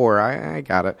nature of the boar. I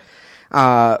got it.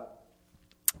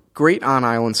 Great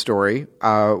on-island story.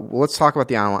 Let's talk about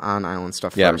the on-island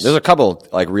stuff first. There's a couple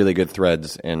like really good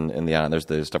threads in the island. There's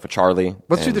the stuff with Charlie.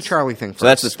 Let's do the Charlie thing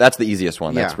first. So that's the easiest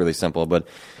one. That's really simple. But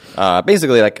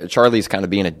basically, like Charlie's kind of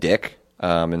being a dick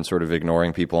and sort of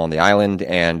ignoring people on the island.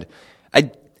 And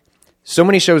so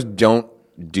many shows don't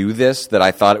do this that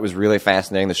I thought it was really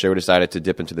fascinating. The show decided to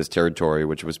dip into this territory,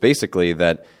 which was basically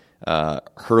that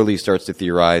Hurley starts to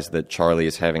theorize that Charlie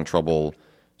is having trouble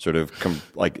sort of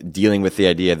dealing with the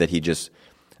idea that he just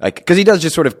because he does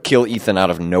just sort of kill Ethan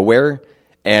out of nowhere,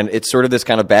 and it's sort of this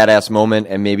kind of badass moment,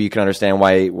 and maybe you can understand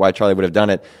why Charlie would have done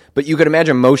it. But you could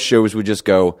imagine most shows would just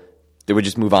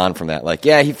move on from that. Like,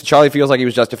 Charlie feels like he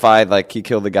was justified, like he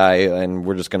killed the guy, and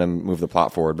we're just going to move the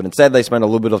plot forward. But instead, they spend a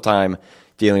little bit of time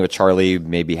dealing with Charlie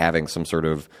maybe having some sort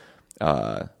of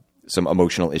some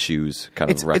emotional issues,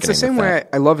 reckoning with it's the same way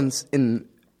I love in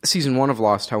season 1 of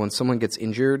Lost, how when someone gets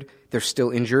injured, they're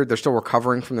still injured. They're still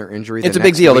recovering from their injury. It's a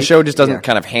big deal. The show just doesn't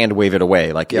kind of hand wave it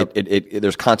away. Like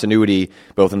there's continuity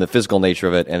both in the physical nature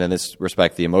of it and in this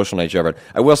respect, the emotional nature of it.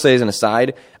 I will say as an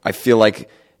aside, I feel like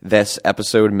this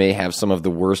episode may have some of the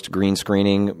worst green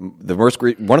screening,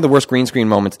 one of the worst green screen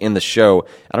moments in the show.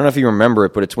 I don't know if you remember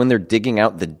it, but it's when they're digging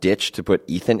out the ditch to put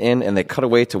Ethan in, and they cut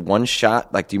away to one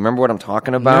shot. Like, do you remember what I'm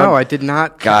talking about? No, I did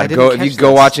not. God, if you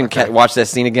go watch watch that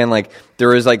scene again, like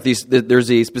there is like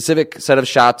there's a specific set of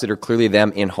shots that are clearly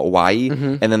them in Hawaii,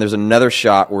 and then there's another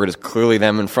shot where it is clearly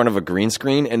them in front of a green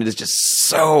screen, and it is just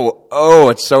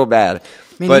it's so bad.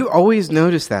 Man, but you always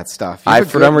notice that stuff. For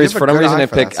some reason, I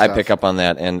pick stuff. up on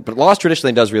that. But Lost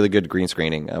traditionally does really good green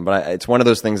screening. It's one of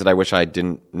those things that I wish I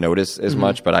didn't notice as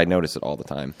much, but I notice it all the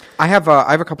time. I have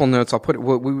a couple notes. I'll put.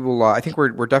 We will. I think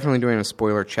we're definitely doing a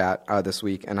spoiler chat this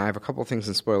week, and I have a couple things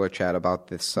in spoiler chat about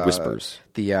this Whispers.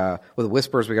 The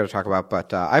Whispers we got to talk about,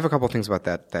 but I have a couple things about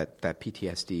that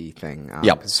PTSD thing.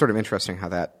 It's sort of interesting how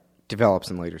that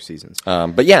develops in later seasons.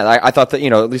 But yeah, I thought that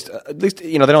at least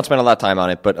they don't spend a lot of time on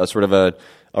it, but a sort of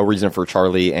a reason for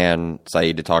Charlie and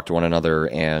Saeed to talk to one another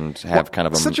and have kind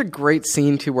of such a great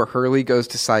scene too, where Hurley goes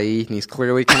to Saeed and he's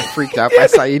clearly kind of freaked out by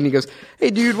Saeed, and he goes, "Hey,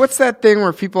 dude, what's that thing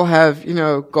where people have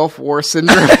Gulf War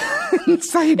syndrome?" And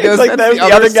Saeed goes, "It's like that's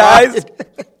the other guys."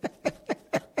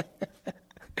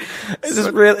 It's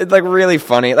just really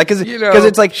funny, because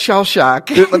it's like shell shock.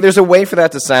 There's a way for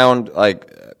that to sound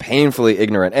like painfully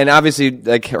ignorant, and obviously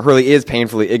Hurley is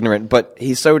painfully ignorant, but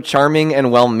he's so charming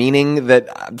and well-meaning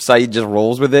that Saeed just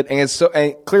rolls with it, and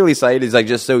clearly Saeed is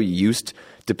just so used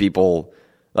to people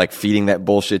feeding that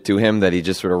bullshit to him that he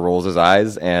just sort of rolls his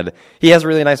eyes. And he has a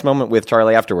really nice moment with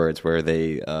Charlie afterwards where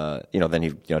they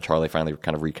Charlie finally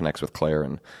kind of reconnects with Claire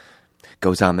and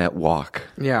goes on that walk.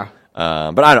 Yeah.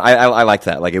 But I liked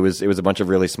that. It was a bunch of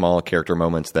really small character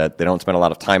moments that they don't spend a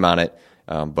lot of time on it.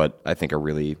 But I think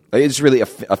it's really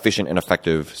efficient and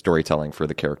effective storytelling for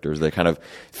the characters. That kind of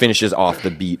finishes off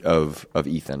the beat of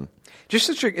Ethan.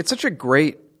 It's such a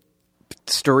great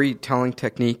storytelling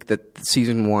technique that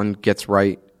season 1 gets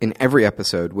right in every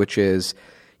episode, which is,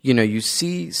 you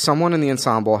see someone in the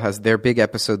ensemble has their big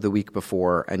episode the week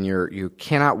before, and you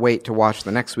cannot wait to watch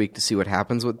the next week to see what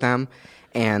happens with them.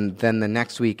 And then the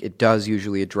next week, it does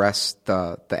usually address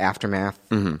the aftermath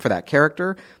for that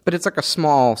character. But it's like a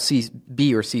small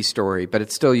B or C story, but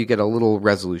it's still, you get a little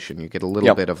resolution. You get a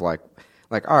little bit of all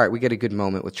right, we get a good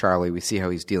moment with Charlie. We see how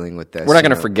he's dealing with this. We're not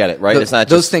going to forget it, right? It's not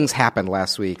those things happened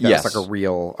last week. That's yes. like a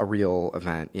real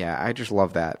event. Yeah, I just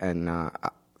love that. And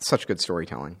such good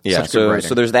storytelling. Yeah, such good writing.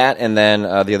 So there's that, and then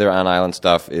the other on-island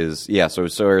stuff is, so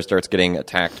Sawyer starts getting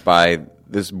attacked by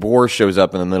this boar, shows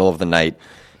up in the middle of the night,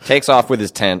 takes off with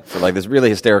his tent for this really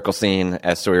hysterical scene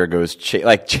as Sawyer goes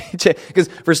because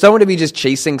for someone to be just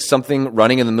chasing something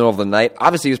running in the middle of the night,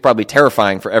 obviously he was probably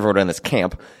terrifying for everyone in this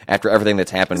camp after everything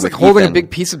that's happened. He's holding a big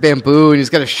piece of bamboo and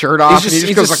he's got his shirt off and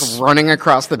he just goes running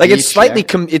across the beach. It's slightly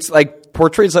it's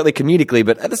portrayed slightly comedically,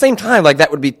 but at the same time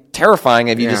that would be terrifying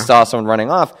if you just saw someone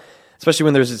running off. Especially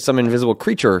when there's some invisible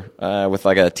creature with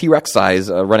a T-Rex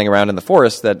size running around in the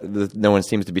forest that no one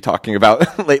seems to be talking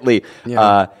about lately.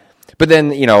 Yeah. But then,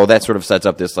 that sort of sets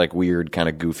up this weird kind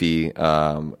of goofy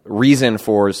reason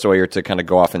for Sawyer to kind of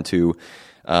go off into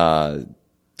to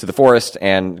the forest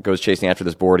and goes chasing after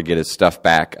this boar to get his stuff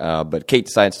back. But Kate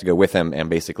decides to go with him,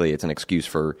 and basically it's an excuse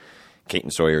for Kate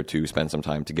and Sawyer to spend some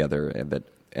time together, and that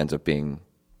ends up being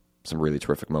some really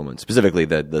terrific moments. Specifically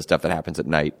the stuff that happens at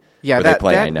night. Yeah, where they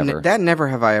play I Never. That Never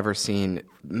Have I Ever Seen.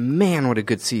 Man, what a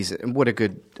good season. What a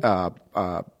good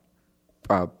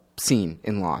scene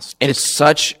in Lost. And it's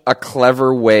such a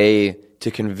clever way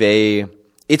to convey.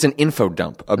 It's an info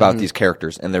dump about these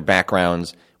characters and their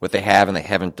backgrounds, what they have and they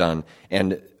haven't done.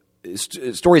 And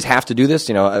stories have to do this.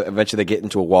 Eventually they get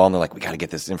into a wall and they're like, we got to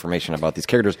get this information about these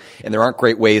characters. And there aren't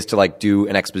great ways to do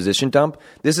an exposition dump.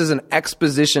 This is an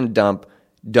exposition dump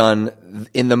done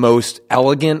in the most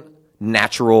elegant,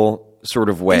 natural sort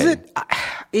of way. Is it?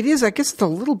 It is. I guess it's a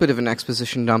little bit of an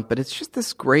exposition dump, but it's just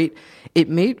this great. It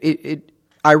made it.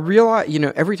 I realize,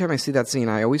 every time I see that scene,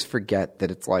 I always forget that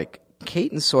it's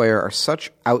Kate and Sawyer are such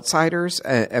outsiders.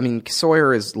 I mean,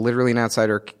 Sawyer is literally an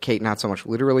outsider, Kate not so much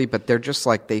literally, but they're just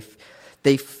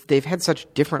they've had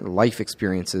such different life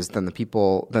experiences than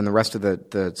the rest of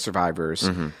the survivors.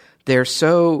 Mm-hmm. They're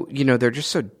so, they're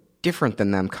just so different than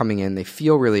them coming in. They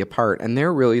feel really apart, and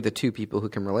they're really the two people who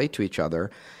can relate to each other.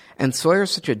 And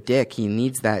Sawyer's such a dick. He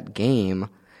needs that game.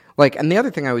 And the other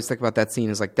thing I always think about that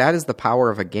scene is that is the power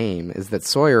of a game, is that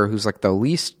Sawyer, who's the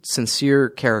least sincere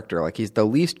character, he's the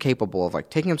least capable of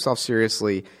taking himself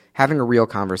seriously, having a real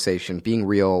conversation, being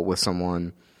real with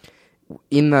someone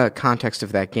in the context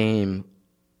of that game,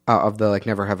 of the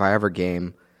Never Have I Ever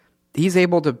game, he's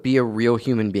able to be a real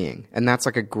human being. And that's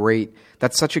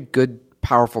that's such a good,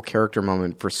 powerful character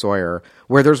moment for Sawyer,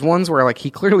 where there's ones where he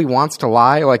clearly wants to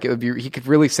lie, he could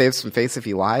really save some face if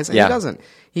he lies, and he doesn't.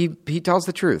 He tells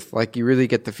the truth. You really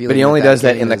get the feeling. But he only does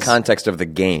that in the context of the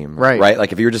game,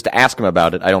 right? If you were just to ask him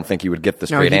about it, I don't think you would get the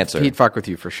straight answer. He'd fuck with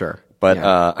you for sure. But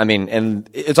and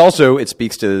it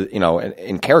speaks to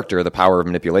in character the power of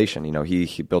manipulation.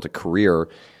 He built a career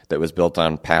that was built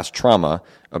on past trauma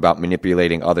about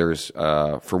manipulating others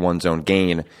for one's own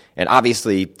gain. And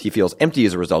obviously, he feels empty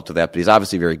as a result of that, but he's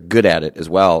obviously very good at it as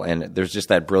well. And there's just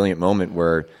that brilliant moment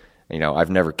where, I've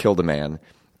never killed a man,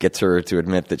 gets her to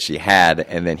admit that she had,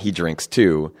 and then he drinks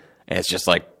too. And it's just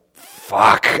like,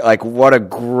 fuck, like what a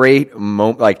great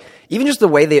moment. Like even just the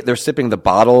way they're sipping the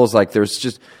bottles, like there's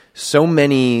just so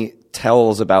many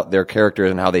tells about their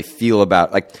characters and how they feel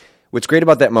about, like, what's great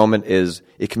about that moment is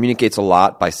it communicates a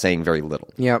lot by saying very little.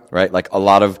 Yep. Right? Like a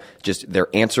lot of just their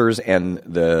answers and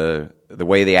the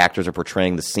way the actors are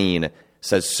portraying the scene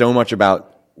says so much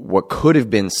about what could have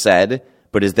been said,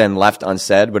 but is then left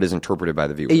unsaid, but is interpreted by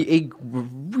the viewer. A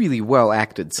really well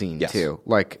acted scene too.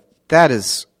 Like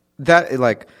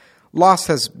Lost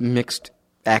has mixed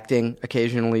acting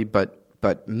occasionally, but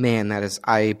man,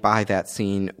 I buy that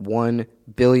scene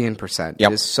 1,000,000,000%.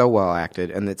 Yep. It is so well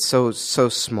acted, and it's so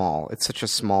small. It's such a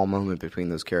small moment between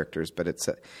those characters, but it's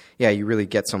you really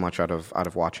get so much out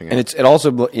of watching it. And it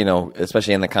also,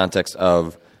 especially in the context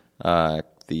of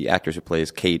the actress who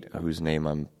plays Kate, whose name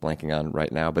I'm blanking on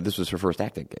right now, but this was her first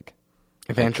acting gig.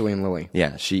 Evangeline Lilly.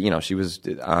 Yeah, she was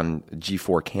on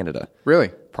G4 Canada. Really?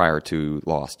 Prior to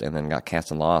Lost, and then got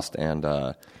cast in Lost, and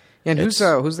and who's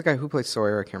the guy who plays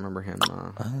Sawyer? I can't remember him.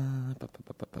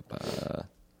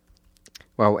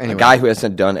 Well, anyway, a guy who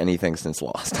hasn't done anything since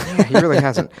Lost. Yeah, he really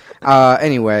hasn't.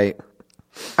 Anyway,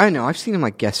 I don't know. I've seen him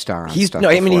like guest star on stuff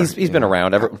before. He's been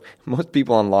around. Most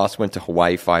people on Lost went to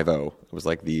Hawaii 5-0. It was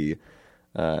like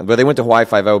but they went to Hawaii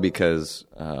 5-0 because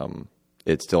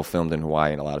it's still filmed in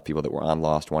Hawaii, and a lot of people that were on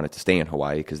Lost wanted to stay in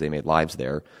Hawaii because they made lives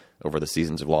there over the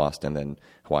seasons of Lost, and then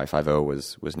Hawaii 5-0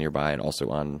 was nearby, and also it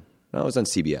was on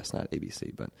CBS, not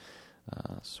ABC, but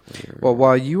Sawyer. Well,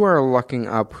 while you are looking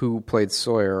up who played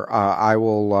Sawyer, I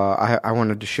will. I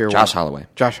wanted to share Josh Holloway.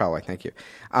 Josh Holloway, thank you.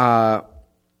 I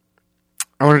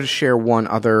wanted to share one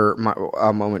other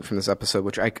moment from this episode,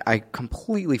 which I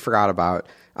completely forgot about,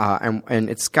 and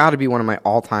it's got to be one of my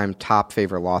all-time top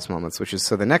favorite Lost moments, which is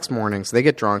the next morning, so they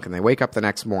get drunk and they wake up the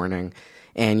next morning,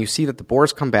 and you see that the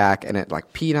Boars come back, and it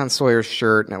like peed on Sawyer's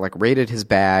shirt, and it like raided his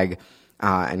bag,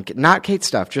 and not Kate's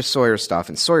stuff, just Sawyer's stuff,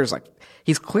 and Sawyer's like,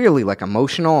 he's clearly like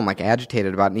emotional and like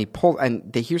agitated about it,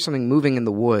 and they hear something moving in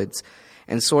the woods,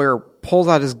 and Sawyer pulls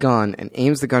out his gun and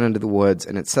aims the gun into the woods,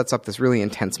 and it sets up this really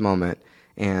intense moment.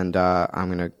 And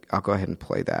I'll go ahead and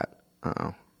play that.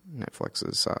 Uh-oh. Netflix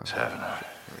is... Here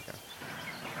we go.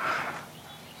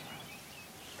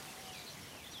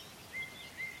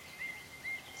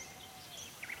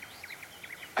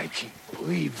 I can't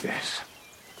believe this.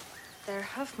 There are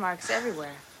hoof marks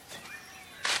everywhere.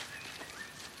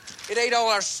 It ate all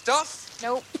our stuff?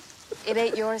 Nope. It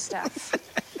ate your stuff.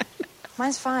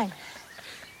 Mine's fine.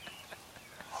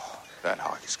 Oh, that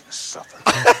hog is gonna suffer.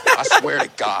 I swear to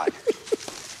God.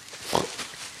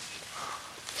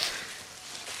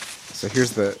 So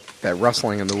here's that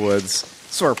rustling in the woods.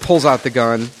 Sawyer pulls out the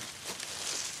gun,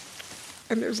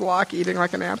 and there's Locke eating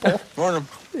like an apple. Morning.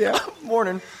 Yeah.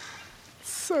 Morning.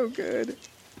 So good.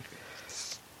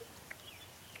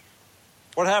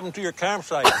 What happened to your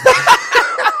campsite?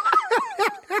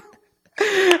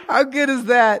 How good is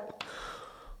that?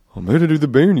 I'm headed to the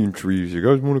banyan trees. You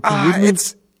guys want to come with me?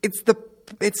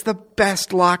 It's the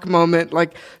best Locke moment.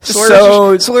 Like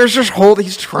Sawyer's just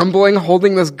he's trembling,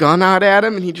 holding this gun out at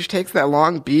him, and he just takes that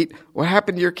long beat. What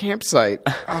happened to your campsite?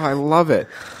 Oh, I love it.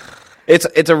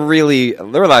 There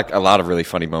were like a lot of really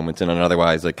funny moments in an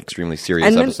otherwise like extremely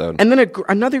serious episode. And then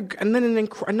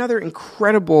another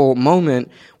incredible moment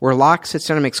where Locke sits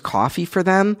down and makes coffee for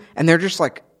them, and they're just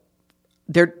like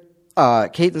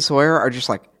Kate and Sawyer are just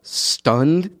like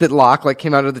stunned that Locke like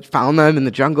found them in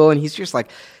the jungle, and he's just like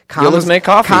calm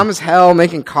as hell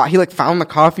making coffee. He like found the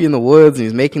coffee in the woods, and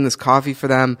he's making this coffee for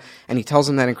them, and he tells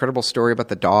them that incredible story about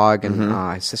the dog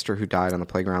and his sister who died on the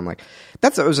playground. Like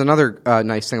that was another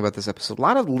nice thing about this episode. A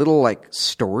lot of little like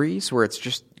stories where it's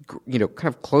just kind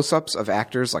of close-ups of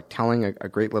actors like telling a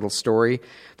great little story.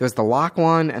 There's the Locke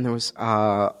one, and there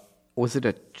was it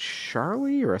a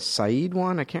Charlie or a Saeed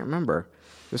one? I can't remember.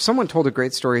 Someone told a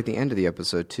great story at the end of the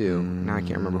episode too. Now I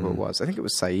can't remember who it was. I think it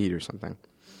was Saeed or something.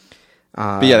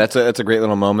 But yeah, that's a great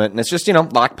little moment, and it's just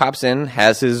Locke pops in,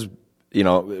 has his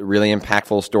really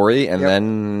impactful story, and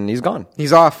then he's gone.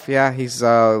 He's off. Yeah, he's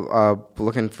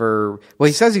looking for. Well,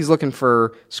 he says he's looking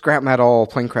for scrap metal,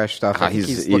 plane crash stuff.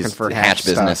 He's looking for hatch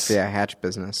business. Stuff. Yeah, hatch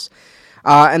business.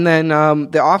 And then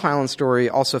the off island story,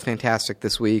 also fantastic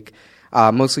this week.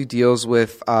 Mostly deals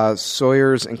with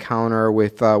Sawyer's encounter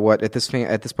with what at this point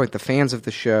the fans of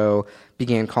the show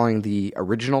began calling the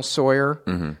original Sawyer,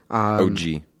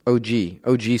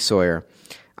 OG Sawyer.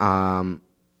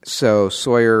 So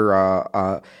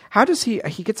Sawyer, how does he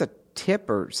gets a tip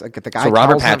or like the guy? So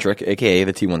Robert calls him- Patrick, a.k.a.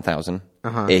 the T-1000,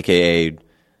 a.k.a.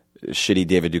 shitty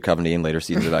David Duchovny in later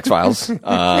seasons of X-Files.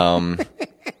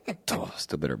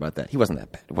 Still bitter about that. He wasn't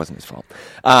that bad. It wasn't his fault.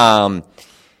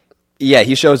 Yeah,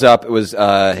 he shows up. It was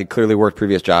he clearly worked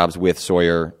previous jobs with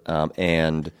Sawyer,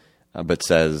 but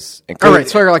says, and All right,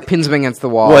 Sawyer like pins him against the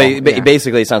wall. well,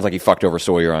 basically, it sounds like he fucked over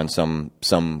Sawyer on some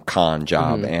con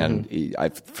job, and I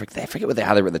forget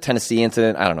how they were, the Tennessee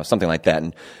incident. I don't know, something like that.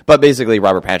 But basically,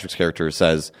 Robert Patrick's character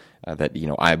says that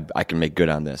I can make good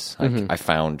on this. I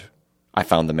found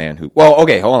the man who. Well,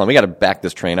 okay, hold on. We got to back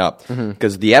this train up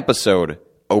because the episode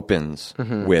opens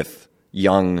with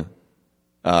young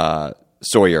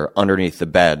Sawyer underneath the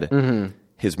bed.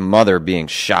 His mother being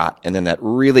shot, and then that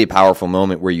really powerful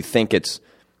moment where you think it's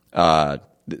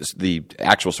the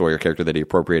actual Sawyer character that he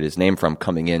appropriated his name from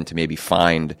coming in to maybe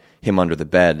find him under the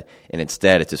bed, and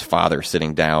instead it's his father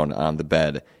sitting down on the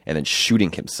bed and then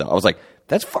shooting himself. I was like,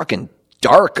 that's fucking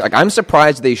dark. Like, I'm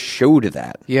surprised they showed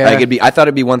that. Yeah. Like, I thought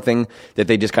it'd be one thing that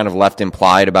they just kind of left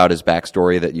implied about his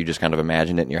backstory, that you just kind of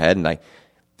imagined it in your head, and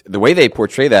the way they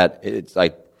portray that,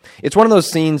 it's one of those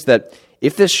scenes that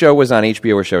if this show was on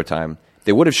HBO or Showtime,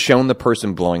 they would have shown the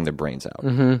person blowing their brains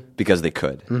out because they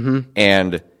could.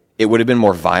 And it would have been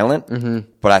more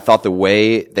violent, but I thought the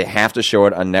way they have to show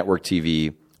it on network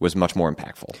TV was much more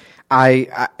impactful.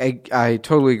 I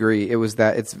totally agree. It was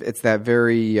that it's that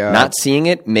very not seeing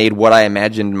it made what I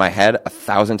imagined in my head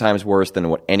 1,000 times worse than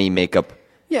what any makeup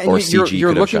or CG you're could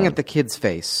have looking shown. at the kid's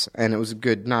face, and it was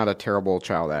good, not a terrible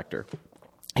child actor.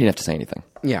 He didn't have to say anything.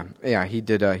 Yeah, he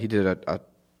did a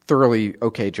thoroughly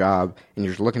okay job, and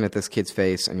you're looking at this kid's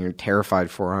face, and you're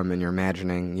terrified for him, and you're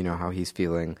imagining, how he's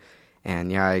feeling. And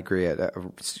yeah, I agree.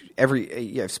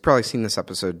 I've probably seen this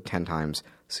episode 10 times.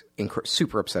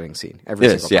 Super upsetting scene every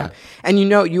single time. And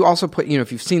you also put,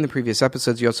 if you've seen the previous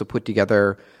episodes, you also put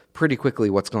together pretty quickly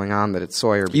what's going on, that it's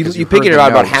Sawyer. You pick it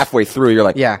out about halfway through. You're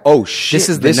like, oh shit, this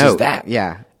is the note. Is that.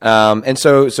 Yeah. And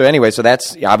so anyway, so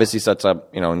that's obviously sets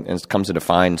up, and comes to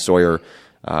define Sawyer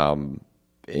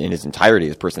in his entirety.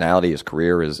 His personality, his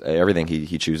career, his everything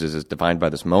he chooses is defined by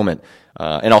this moment.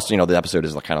 And also, the episode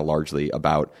is kind of largely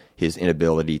about his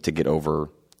inability to get over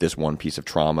this one piece of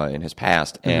trauma in his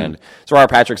past. And so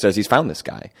Robert Patrick says he's found this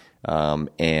guy,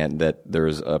 and that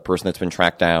there's a person that's been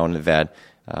tracked down that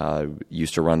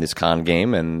used to run this con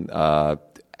game and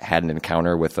had an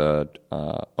encounter with a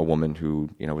woman who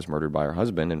was murdered by her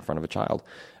husband in front of a child.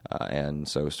 And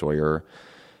so Sawyer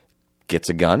gets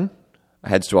a gun,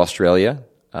 heads to Australia.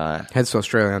 Heads to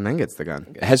Australia and then gets the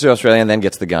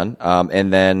gun.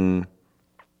 And then,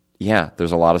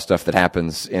 there's a lot of stuff that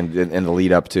happens in the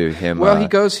lead up to him. Well, he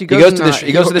goes to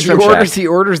the shrimp shack. He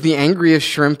orders the angriest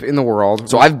shrimp in the world.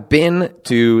 So I've been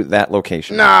to that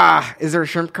location. Is there a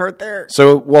shrimp cart there?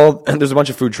 So, there's a bunch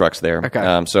of food trucks there.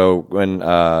 Okay. So when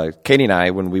Katie and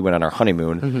I, when we went on our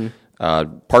honeymoon,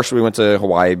 partially we went to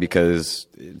Hawaii because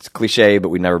it's cliche, but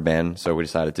we'd never been, so we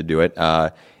decided to do it.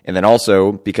 And then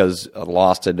also because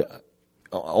Lost had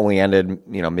only ended,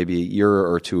 maybe a year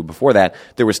or two before that,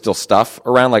 there was still stuff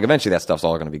around. Like, eventually that stuff's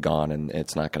all going to be gone, and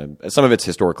it's not going to. Some of it's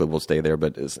historically will stay there,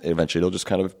 but eventually it'll just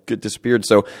kind of get disappeared.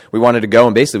 So we wanted to go,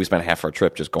 and basically we spent half our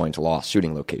trip just going to Lost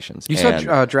shooting locations. You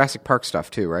saw Jurassic Park stuff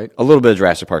too, right? A little bit of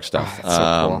Jurassic Park stuff. That's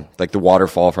so cool. Like the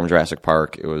waterfall from Jurassic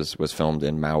Park. It was filmed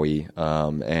in Maui,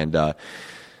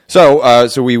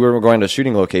 So we were going to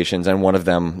shooting locations, and one of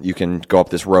them, you can go up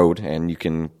this road, and you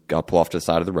can pull off to the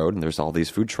side of the road, and there's all these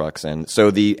food trucks. And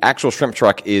so the actual shrimp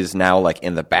truck is now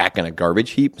in the back in a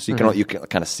garbage heap, so you can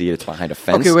kind of see it. It's behind a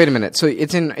fence. Okay, wait a minute. So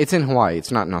it's in Hawaii.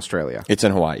 It's not in Australia. It's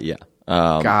in Hawaii, yeah.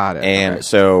 Got it. And okay.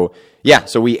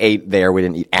 So we ate there. We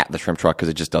didn't eat at the shrimp truck because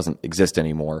it just doesn't exist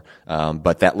anymore.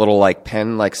 But that little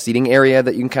pen seating area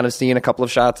that you can kind of see in a couple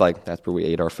of shots, that's where we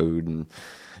ate our food. And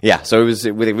yeah, so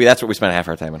that's what we spent half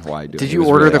our time in Hawaii doing. Did you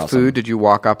order the food? Did you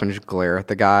walk up and just glare at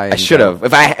the guy? I should have.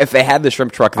 If they had the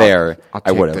shrimp truck there,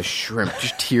 I would have. The shrimp,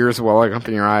 just tears welling up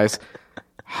in your eyes.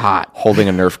 Hot. Holding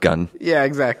a Nerf gun. Yeah,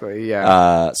 exactly.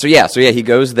 Yeah. So he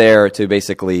goes there to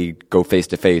basically go face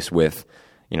to face with,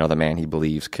 the man he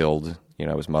believes killed,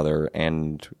 his mother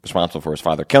and responsible for his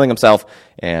father killing himself,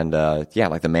 and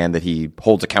the man that he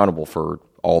holds accountable for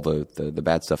all the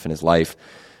bad stuff in his life,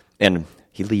 and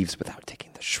he leaves without taking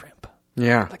the shrimp.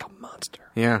 Yeah. Like a monster.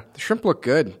 Yeah. The shrimp looked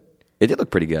good. It did look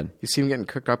pretty good. You see him getting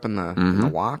cooked up in the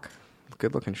wok?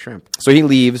 Good looking shrimp. So he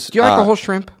leaves. Do you like the whole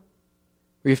shrimp?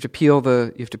 Or you have to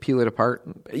peel it apart?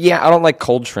 Yeah, I don't like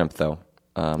cold shrimp though.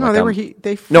 No,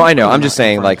 No, I know. I'm just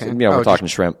saying, we're talking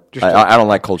shrimp. I don't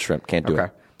like cold shrimp. Can't do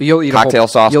it. But you'll eat cocktail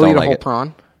sauce. You'll eat a like whole it.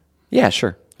 prawn? Yeah,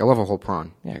 sure. I love a whole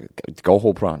prawn. Yeah, go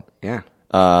whole prawn. Yeah.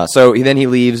 So then he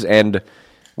leaves, and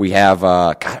we have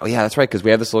God. Oh yeah, that's right, because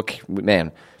we have this little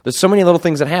man. There's so many little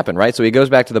things that happen, right? So he goes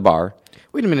back to the bar.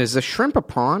 Wait a minute, is the shrimp a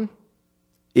prawn?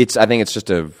 I think it's just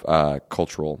a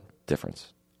cultural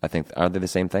difference. I think aren't they the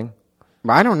same thing?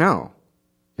 I don't know.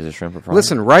 Is it shrimp or prawn?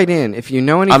 Listen, write in if you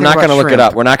know anything. I'm not going to look it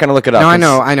up. We're not going to look it up.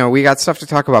 No, I know. We got stuff to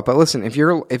talk about. But listen, if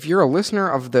you're a listener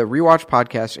of the Rewatch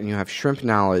Podcast and you have shrimp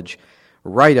knowledge,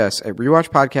 write us at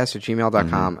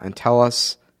rewatchpodcast@gmail.com and tell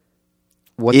us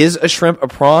what is a shrimp a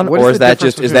prawn, or is that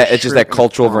just it's just that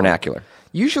cultural vernacular?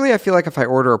 Usually, I feel like if I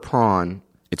order a prawn,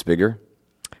 it's bigger.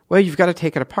 Well, you've got to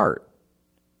take it apart.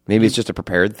 Maybe it's just a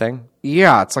prepared thing.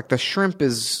 Yeah, it's like the shrimp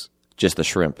is just the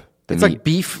shrimp. It's like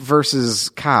beef versus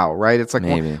cow, right? It's like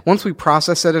once we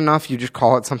process it enough, you just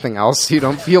call it something else so you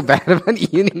don't feel bad about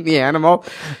eating the animal.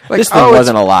 Like, this thing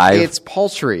wasn't alive. It's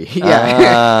poultry.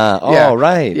 Yeah. Oh,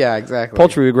 right. Yeah, exactly.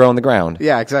 Poultry would grow on the ground.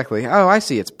 Yeah, exactly. Oh, I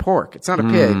see. It's pork. It's not a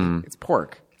pig. It's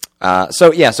pork.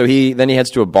 So he heads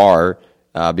to a bar,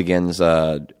 begins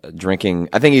drinking.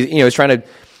 I think he's trying to.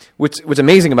 What's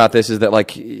amazing about this is that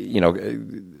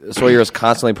Sawyer is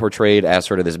constantly portrayed as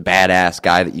sort of this badass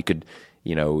guy that you could.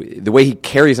 The way he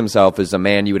carries himself is a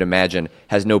man you would imagine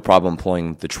has no problem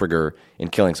pulling the trigger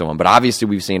and killing someone. But obviously,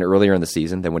 we've seen earlier in the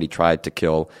season that when he tried to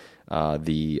kill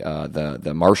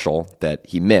the marshal, that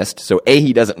he missed. So A,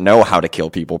 he doesn't know how to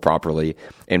kill people properly,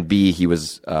 and B, he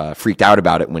was freaked out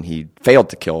about it when he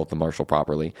failed to kill the marshal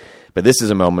properly. But this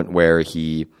is a moment where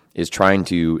he is trying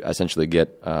to essentially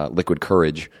get liquid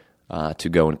courage to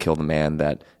go and kill the man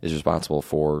that is responsible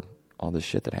for all this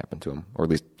shit that happened to him, or at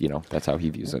least that's how he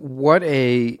views it. What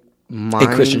a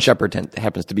Christian Shepherd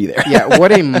happens to be there. Yeah,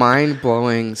 what a mind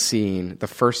blowing scene! The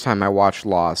first time I watched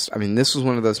Lost, I mean, this was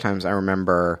one of those times I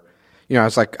remember.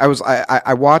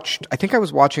 I watched. I think I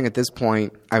was watching at this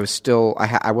point. I was still.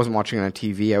 I wasn't watching it on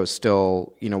TV. I was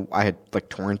still. I had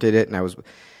torrented it, and I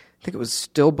think it was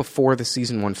still before the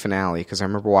season 1 finale because I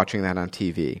remember watching that on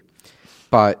TV,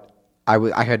 but.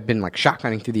 I had been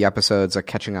shotgunning through the episodes,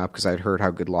 catching up because I'd heard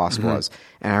how good Lost was,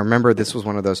 and I remember this was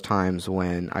one of those times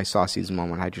when I saw season 1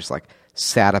 when I just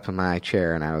sat up in my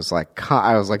chair and I was like,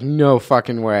 no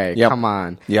fucking way, come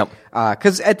on,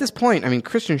 because at this point, I mean,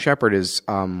 Christian Shepherd is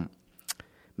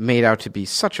made out to be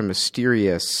such a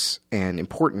mysterious and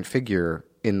important figure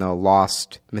in the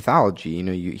Lost mythology.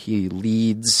 He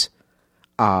leads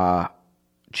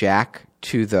Jack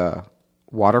to the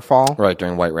waterfall. Right,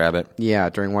 during White Rabbit. Yeah,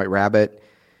 during White Rabbit.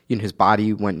 His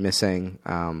body went missing.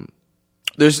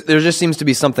 There just seems to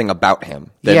be something about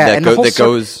him that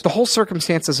goes... The whole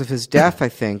circumstances of his death, I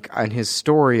think, and his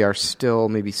story are still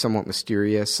maybe somewhat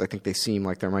mysterious. I think they seem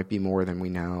like there might be more than we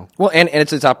know. Well, and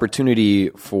it's its opportunity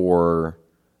for...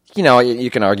 you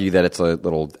can argue that it's a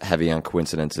little heavy on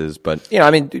coincidences, but,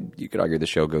 you could argue the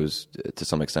show goes to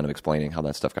some extent of explaining how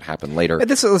that stuff could happen later.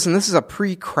 This is a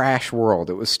pre-Crash world.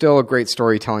 It was still a great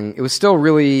storytelling. It was still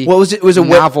really it was a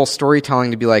novel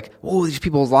storytelling to be like, oh, these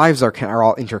people's lives are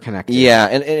all interconnected. Yeah,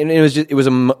 and it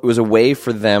was a way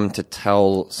for them to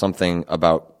tell something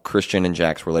about Christian and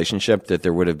Jack's relationship that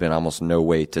there would have been almost no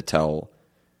way to tell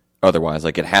otherwise.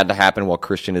 It had to happen while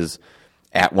Christian is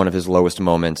at one of his lowest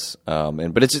moments,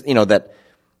 but it's just,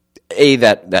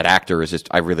 that actor is just,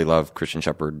 I really love Christian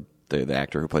Shepherd, the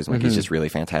actor who plays him. He's just really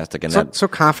fantastic, and so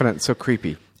confident, so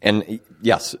creepy. And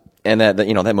yes, and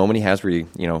that moment he has where he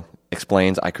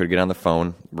explains, I could get on the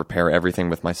phone, repair everything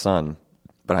with my son,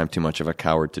 but I'm too much of a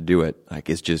coward to do it.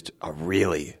 It's just a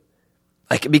really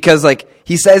because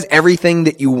he says everything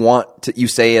that you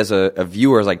say as a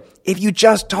viewer is if you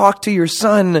just talk to your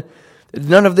son,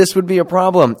 none of this would be a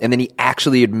problem. And then he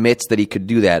actually admits that he could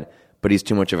do that, but he's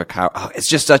too much of a cow. Oh, it's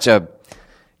just such a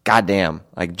goddamn,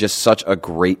 just such a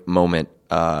great moment.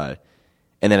 And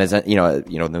then as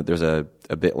there's a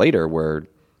bit later where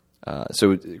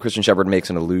so Christian Shepherd makes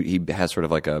an allude. He has sort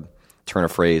of a turn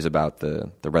of phrase about the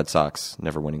Red Sox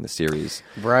never winning the series,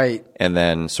 right? And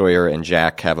then Sawyer and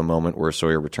Jack have a moment where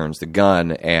Sawyer returns the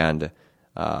gun, and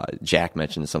Jack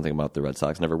mentions something about the Red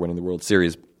Sox never winning the World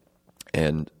Series.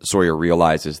 And Sawyer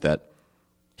realizes that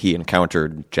he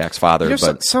encountered Jack's father. It's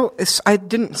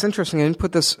interesting. I didn't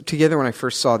put this together when I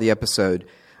first saw the episode.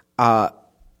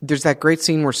 There's that great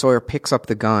scene where Sawyer picks up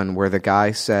the gun where the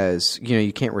guy says,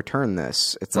 you can't return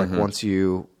this. It's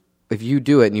if you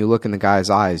do it and you look in the guy's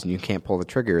eyes and you can't pull the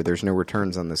trigger, there's no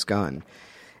returns on this gun.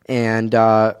 And,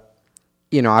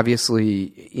 obviously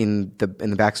in the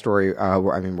backstory,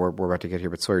 we're about to get here,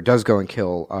 but Sawyer does go and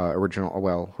kill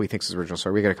who he thinks is original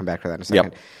Sawyer. We got to come back to that in a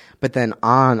second. Yep. But then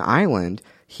on island,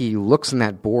 he looks in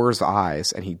that boar's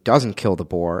eyes and he doesn't kill the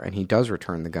boar and he does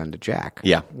return the gun to Jack.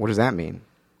 Yeah. What does that mean?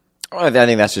 I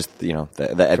think that's just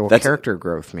that's character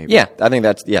growth, maybe. Yeah, I think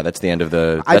that's the end of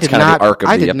the. That's kind of the arc of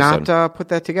the episode. I did not put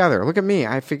that together. Look at me.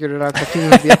 I figured it out at the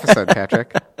beginning of the episode,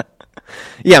 Patrick.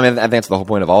 Yeah, I mean, I think that's the whole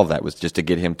point of all of that was just to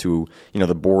get him to,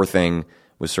 the boar thing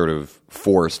was sort of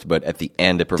forced, but at the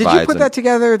end it provides. Did you put that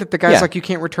together? That the guy's like, you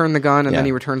can't return the gun, and then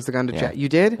he returns the gun to Jack. You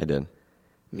did? I did.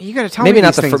 You got to tell me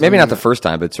these things. Maybe not the first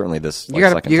time, but certainly this. You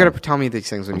got to tell me these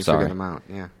things when you figure them out.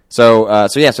 Yeah. So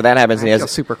that happens. I feel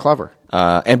super clever.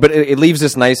 But it leaves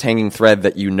this nice hanging thread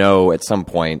that at some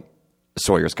point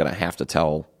Sawyer's going to have to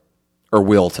tell, or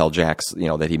will tell Jax,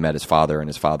 that he met his father, and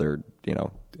his father,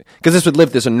 because this would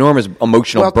lift this enormous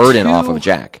emotional burden off of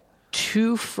Jack.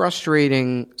 Two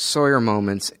frustrating Sawyer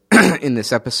moments in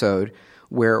this episode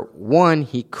where, one,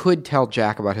 he could tell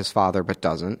Jack about his father but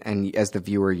doesn't, and as the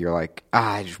viewer you're like,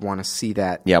 I just want to see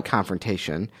that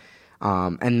confrontation.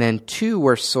 And then two,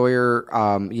 where Sawyer,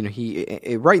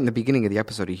 he right in the beginning of the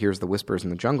episode, he hears the whispers in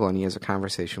the jungle, and he has a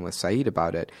conversation with Saeed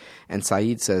about it. And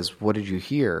Saeed says, "What did you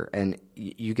hear?" And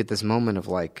you get this moment of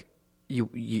like,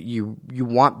 you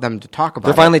want them to talk about.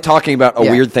 They're finally talking about a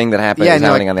weird thing that happened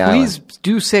happening on the island. Please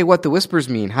do say what the whispers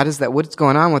mean. How does that? What's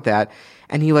going on with that?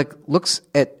 And he looks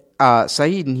at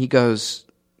Saeed and he goes,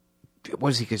 "What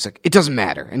is he?" He's like, "It doesn't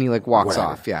matter," and he walks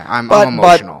off. Yeah, I'm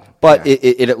emotional. But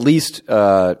it at least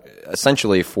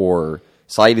essentially for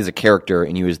Saeed as a character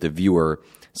and you as the viewer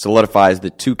solidifies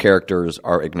that two characters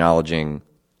are acknowledging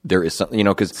there is something,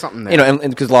 because and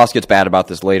because Lost gets bad about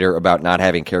this later about not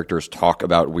having characters talk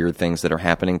about weird things that are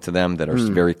happening to them that are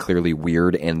very clearly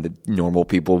weird, and the normal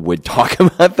people would talk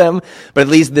about them. But at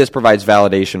least this provides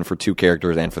validation for two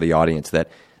characters and for the audience that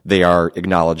they are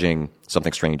acknowledging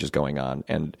something strange is going on,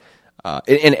 and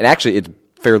actually it's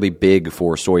fairly big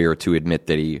for Sawyer to admit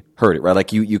that he heard it, right?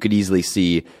 Like you could easily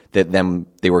see that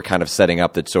they were kind of setting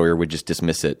up that Sawyer would just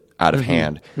dismiss it out of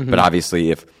hand. But obviously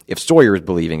if Sawyer is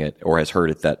believing it or has heard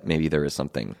it, that maybe there is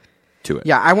something to it.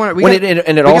 Yeah, I want to. We got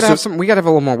to have a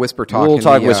little more whisper talk. We'll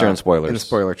talk whisper and spoilers in the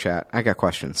spoiler chat. I got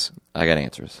questions. I got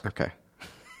answers. Okay.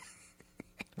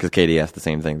 Because Katie asked the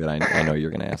same thing that I know you're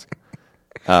going to ask.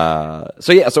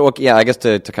 I guess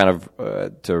to kind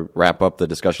of to wrap up the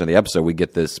discussion of the episode, we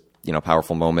get this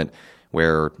powerful moment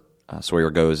where Sawyer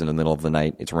goes in the middle of the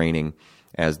night. It's raining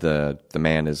as the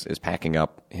man is packing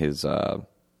up his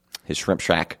shrimp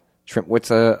shack.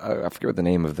 What's I forget what the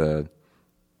name of the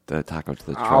taco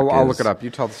truck I'll is. look it up. You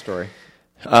tell the story.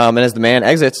 And as the man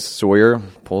exits, Sawyer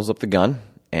pulls up the gun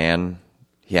and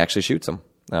he actually shoots him.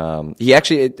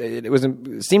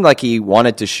 It seemed like he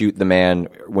wanted to shoot the man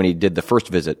when he did the first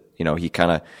visit.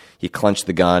 He clenched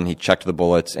the gun, he checked the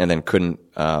bullets, and then couldn't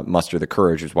muster the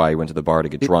courage, which is why he went to the bar to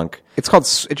get drunk. It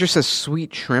just says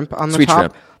Sweet Shrimp on the Sweet top.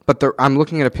 Shrimp. But I'm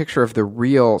looking at a picture of the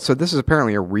real. So this is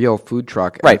apparently a real food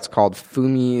truck. Right. It's called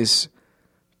Fumi's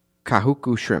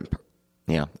Kahuku Shrimp.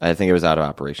 Yeah, I think it was out of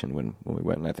operation when we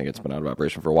went, and I think it's been out of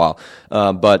operation for a while.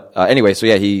 Anyway, so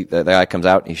yeah, the guy comes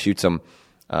out, he shoots him.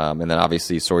 And then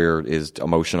obviously Sawyer is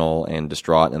emotional and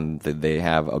distraught, and they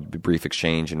have a brief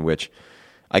exchange in which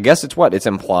I guess it's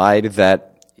implied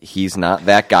that he's not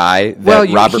that guy. That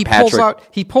Robert Patrick.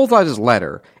 He pulls out his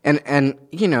letter, and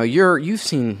you've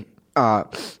seen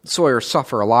Sawyer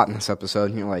suffer a lot in this episode,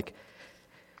 and you're like,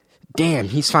 damn,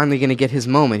 he's finally going to get his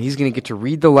moment. He's going to get to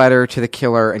read the letter to the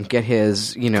killer and get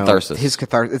his catharsis. His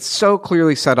catharsis. It's so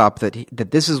clearly set up that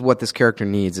this is what this character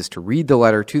needs, is to read the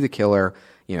letter to the killer,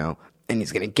 and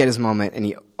he's going to get his moment, and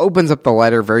he opens up the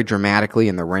letter very dramatically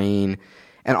in the rain.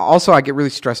 And also, I get really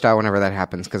stressed out whenever that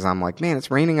happens because I'm like, man,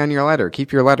 it's raining on your letter.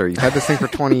 Keep your letter. You've had this thing for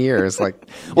 20 years.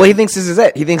 Well, he thinks this is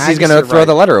it. He thinks he's going to throw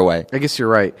the letter away. I guess you're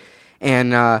right.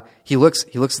 And he looks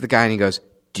at the guy and he goes,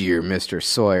 "Dear Mr.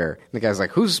 Sawyer." And the guy's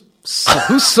like, "Who's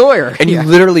Sawyer?" And you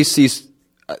literally see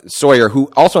Sawyer,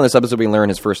 who also in this episode we learn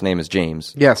his first name is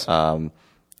James. Yes.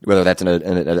 Whether that's an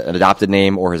adopted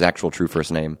name or his actual true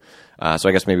first name. So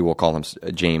I guess maybe we'll call him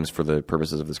James for the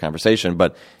purposes of this conversation.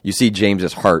 But you see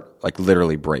James's heart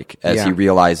literally break as he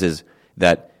realizes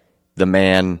that the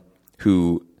man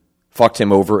who fucked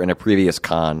him over in a previous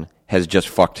con has just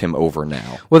fucked him over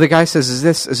now. Well, the guy says, "Is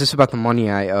this about the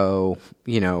money I owe?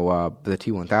 The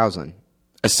T-1000."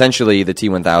 Essentially, the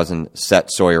T-1000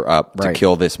 set Sawyer up to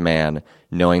kill this man,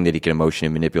 knowing that he can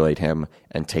emotionally manipulate him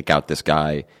and take out this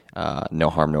guy. No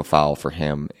harm, no foul for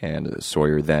him. And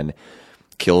Sawyer then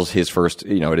kills his first,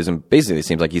 it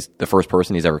seems like he's the first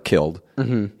person he's ever killed.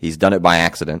 Mm-hmm. He's done it by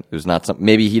accident. It was not something,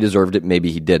 maybe he deserved it,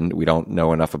 maybe he didn't. We don't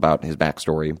know enough about his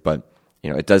backstory, but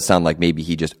it does sound like maybe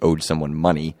he just owed someone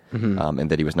money, and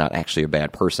that he was not actually a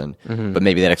bad person. Mm-hmm. But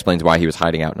maybe that explains why he was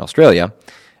hiding out in Australia.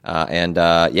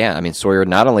 Sawyer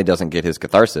not only doesn't get his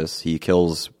catharsis, he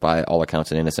kills, by all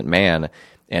accounts, an innocent man,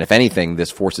 And if anything,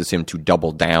 this forces him to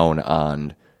double down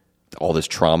on all this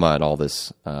trauma and all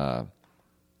this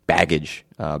baggage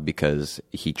because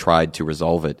he tried to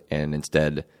resolve it and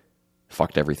instead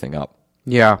fucked everything up.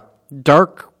 Yeah.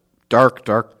 Dark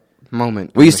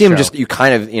moment. Well, you in the see him show. you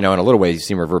kind of, in a little way, you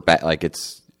see him revert back, like it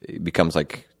becomes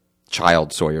like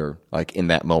child Sawyer, like in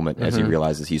that moment as he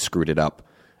realizes he screwed it up.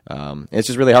 It's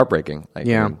just really heartbreaking.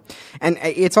 Yeah. And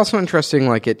it's also interesting,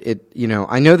 like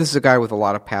I know this is a guy with a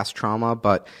lot of past trauma,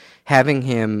 but having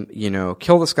him,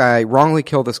 wrongly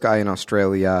kill this guy in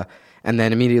Australia and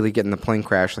then immediately get in the plane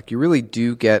crash, like you really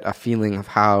do get a feeling of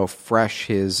how fresh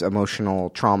his emotional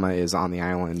trauma is on the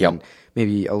island. Yep. And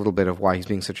maybe a little bit of why he's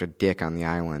being such a dick on the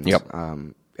island. Yep.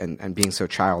 And being so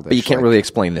childish. But you can't really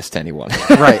explain this to anyone.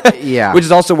 Right, yeah. Which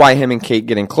is also why him and Kate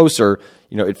getting closer,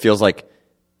 it feels like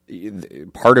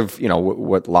part of,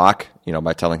 what Locke,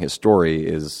 by telling his story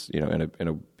is,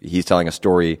 he's telling a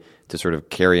story to sort of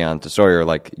carry on to Sawyer,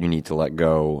 like you need to let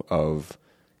go of,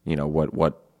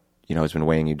 what has been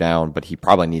weighing you down, but he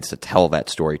probably needs to tell that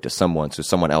story to someone so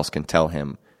someone else can tell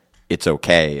him it's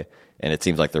okay. And it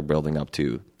seems like they're building up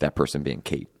to that person being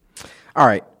Kate. All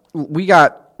right.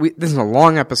 This is a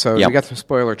long episode. Yep. We got some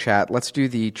spoiler chat. Let's do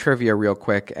the trivia real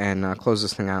quick and close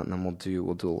this thing out, and then we'll do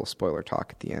a little spoiler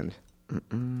talk at the end.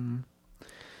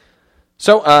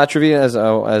 So trivia, as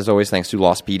always, thanks to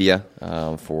Lostpedia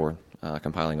for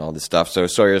compiling all this stuff. So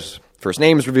Sawyer's first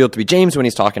name is revealed to be James when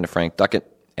he's talking to Frank Duckett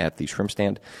at the shrimp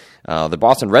stand. The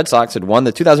Boston Red Sox had won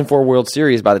the 2004 World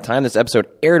Series by the time this episode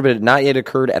aired, but it had not yet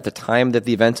occurred at the time that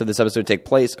the events of this episode take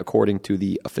place, according to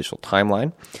the official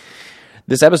timeline.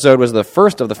 This episode was the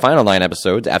first of the final 9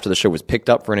 episodes after the show was picked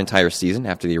up for an entire season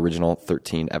after the original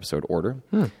 13-episode order.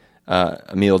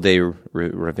 Emile de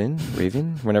Ravin,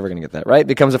 we're never going to get that right,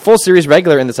 becomes a full series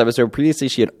regular in this episode. Previously,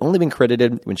 she had only been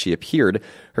credited when she appeared.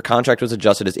 Her contract was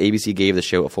adjusted as ABC gave the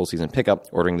show a full season pickup,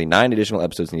 ordering the 9 additional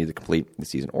episodes needed to complete the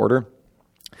season order.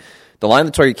 The line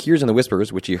that Sawyer hears in the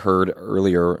whispers, which he heard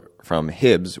earlier from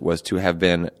Hibbs, was to have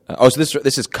been... so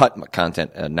this is cut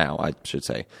content now, I should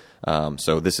say.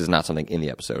 So this is not something in the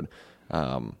episode.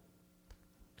 The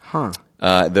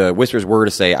whispers were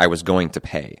to say, I was going to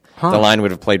pay. The line would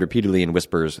have played repeatedly in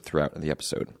whispers throughout the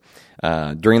episode.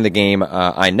 During the game,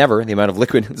 I never, the amount of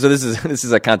liquid... So this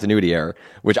is a continuity error,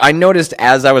 which I noticed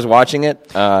as I was watching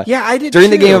it. Yeah, I did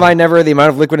During too. the game of I Never, the amount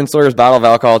of liquid in Sawyer's bottle of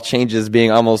alcohol changes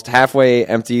being almost halfway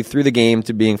empty through the game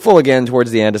to being full again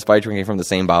towards the end, despite drinking from the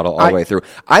same bottle all the way through.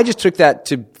 I just took that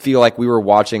to feel like we were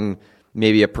watching...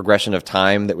 maybe a progression of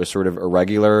time that was sort of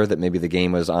irregular, that maybe the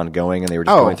game was ongoing and they were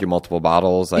just going through multiple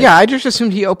bottles. Yeah, I just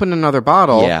assumed he opened another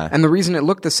bottle. Yeah. And the reason it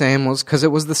looked the same was because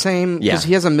it was the same, because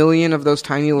he has 1 million of those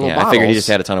tiny little bottles. I figured he just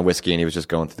had a ton of whiskey and he was just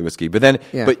going through the whiskey. But then,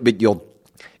 but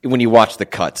when you watch the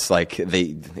cuts, like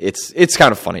it's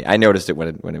kind of funny. I noticed it when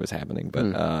it was happening.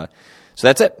 But so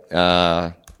that's it.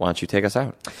 Why don't you take us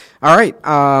out? All right.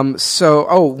 One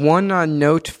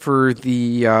note for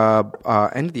the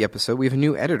end of the episode. We have a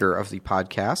new editor of the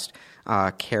podcast,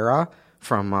 Kara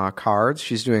from Cards. I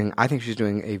think she's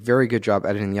doing a very good job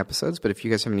editing the episodes. But if you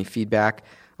guys have any feedback,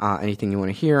 anything you want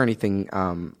to hear, anything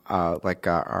like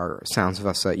our sounds of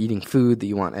us eating food that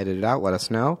you want edited out, let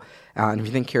us know. And if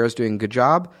you think Kara's doing a good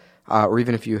job, or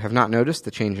even if you have not noticed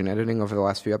the change in editing over the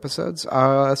last few episodes,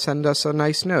 send us a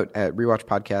nice note at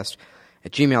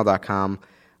rewatchpodcast@gmail.com.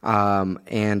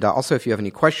 And also, if you have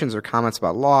any questions or comments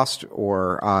about Lost,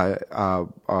 or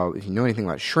if you know anything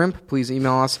about shrimp, please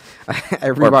email us at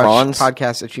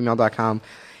rewatchpodcast@gmail.com.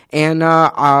 And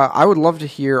I would love to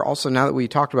hear, also, now that we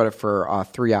talked about it for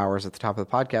 3 hours at the top of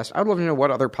the podcast, I would love to know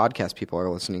what other podcast people are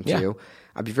listening to.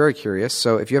 I'd be very curious.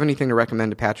 So if you have anything to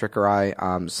recommend to Patrick or I,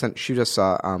 shoot us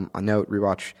a note,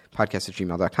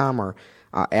 rewatchpodcast@gmail.com, or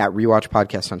at Rewatch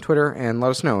Podcast on Twitter, and let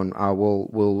us know. And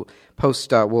we'll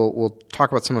post. We'll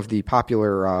talk about some of the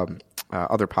popular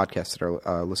other podcasts that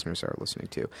our listeners are listening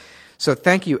to. So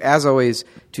thank you, as always,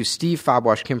 to Steve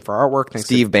Fobwash Kim for our artwork. Thanks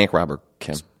Steve Bank Robber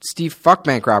Kim. Steve Fuck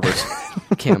Bank Robbers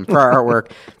Kim for our artwork.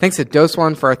 Thanks to Dose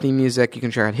One for our theme music. You can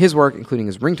check out his work, including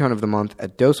his ringtone of the month,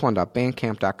 at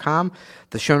dose1.bandcamp.com.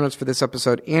 The show notes for this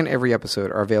episode and every episode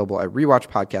are available at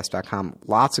rewatchpodcast.com.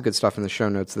 Lots of good stuff in the show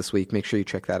notes this week. Make sure you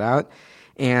check that out.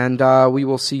 And we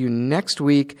will see you next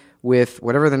week with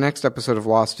whatever the next episode of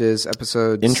Lost is,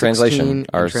 episode in 16, translation,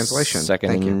 our in translation.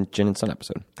 second Gin and Sun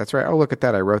episode. That's right. Oh, look at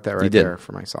that. I wrote that right there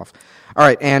for myself. All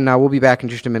right, and we'll be back in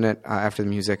just a minute after the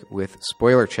music with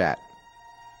Spoiler Chat.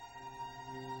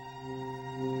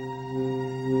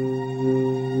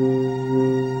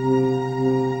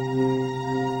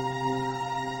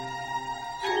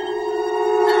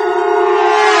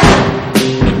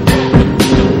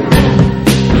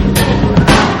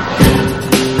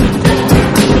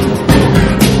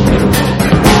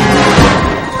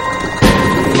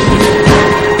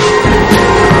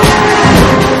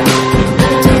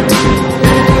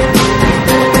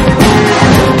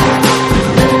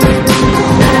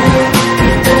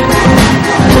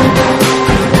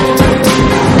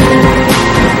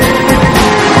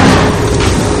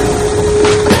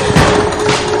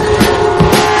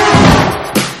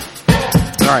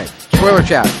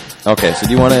 chat. Okay, so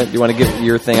do you want to get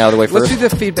your thing out of the way first? Let's do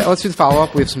the feedback. Let's do the follow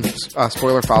up. We have some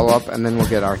spoiler follow up, and then we'll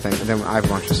get our thing. And then I have a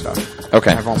bunch of stuff.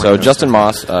 Okay, I have all my so notes. Justin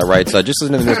Moss writes, just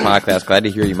listening to this podcast, glad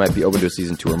to hear you might be open to a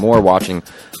season 2 or more. Watching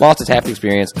Lost is half the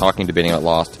experience. Talking, debating about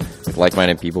Lost with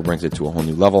like-minded people brings it to a whole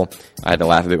new level. I had to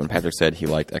laugh a bit when Patrick said he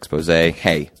liked Expose.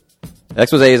 Hey,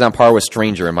 Expose is on par with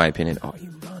Stranger, in my opinion. Oh, you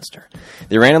monster.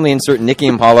 They randomly insert Nikki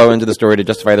and Paulo into the story to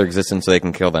justify their existence so they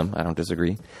can kill them. I don't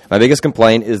disagree. My biggest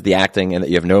complaint is the acting and that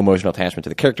you have no emotional attachment to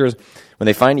the characters. When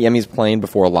they find Yemi's plane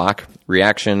before lock,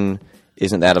 reaction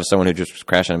isn't that of someone who just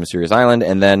crashed on a mysterious island,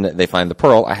 and then they find the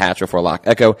Pearl, a hatch before lock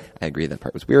echo. I agree, that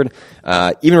part was weird.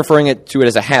 Even referring to it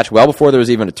as a hatch well before there was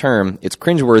even a term, it's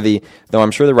cringeworthy, though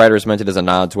I'm sure the writers meant it as a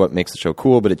nod to what makes the show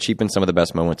cool, but it cheapens some of the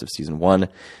best moments of season 1.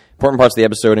 Important parts of the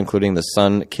episode, including the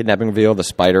son kidnapping reveal, the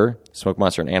spider, smoke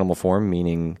monster in animal form,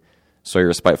 meaning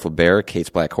Sawyer's spiteful bear, Kate's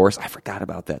black horse. I forgot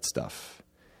about that stuff.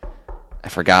 I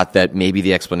forgot that maybe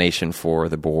the explanation for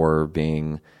the boar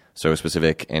being so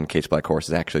specific and Kate's black horse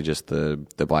is actually just the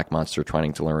black monster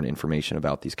trying to learn information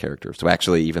about these characters. So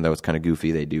actually, even though it's kind of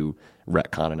goofy, they do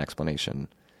retcon an explanation.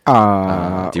 Do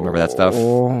you remember that stuff?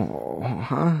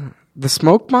 The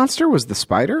smoke monster was the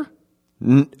spider?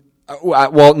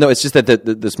 Well, no, it's just that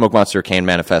the smoke monster can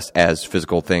manifest as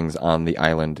physical things on the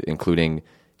island, including, do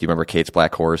you remember Kate's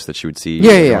black horse that she would see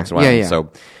once in a while? Yeah.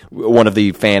 So one of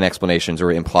the fan explanations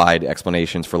or implied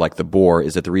explanations for like the boar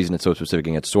is that the reason it's so specific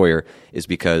against Sawyer is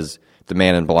because the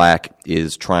man in black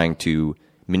is trying to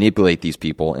manipulate these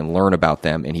people and learn about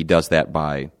them, and he does that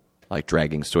by like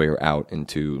dragging Sawyer out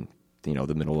into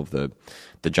the middle of the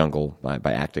jungle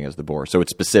by acting as the boar. So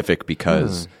it's specific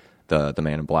because the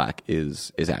man in black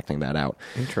is acting that out.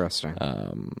 Interesting.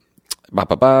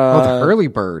 The Hurley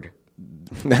bird.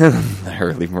 the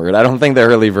Hurley bird. I don't think the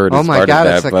Hurley bird is part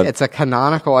of that. It's a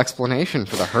canonical explanation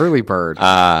for the Hurley bird.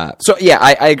 So yeah,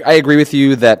 I agree with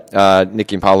you that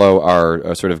Nikki and Paulo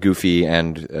are sort of goofy,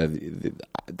 and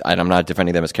I'm not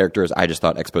defending them as characters. I just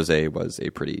thought Expose was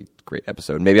a pretty great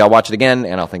episode. Maybe I'll watch it again,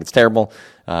 and I'll think it's terrible.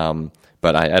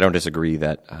 But I don't disagree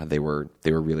that they were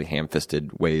really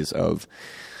ham-fisted ways of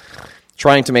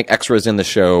trying to make extras in the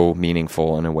show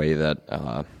meaningful in a way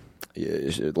that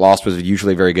Lost was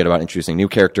usually very good about introducing new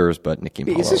characters, but Nikki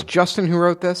and Paulo... Is this Justin who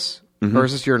wrote this? Mm-hmm. Or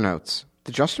is this your notes?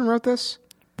 Did Justin wrote this?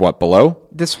 What, below?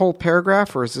 This whole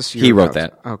paragraph, or is this your He wrote notes?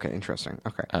 that. Okay, interesting.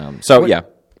 Okay. Yeah.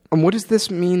 And what does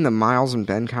this mean, the Miles and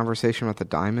Ben conversation about the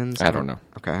diamonds? I don't know.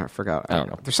 Okay, I forgot. I don't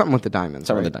know. There's something with the diamonds,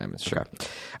 Something right? with the diamonds, sure. Okay.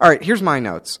 All right, here's my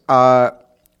notes. The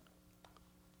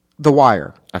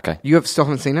Wire. Okay. You still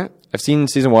haven't seen it? I've seen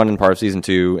season 1 and part of season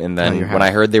 2, and then you when haven't.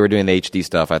 I heard they were doing the HD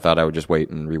stuff, I thought I would just wait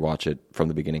and rewatch it from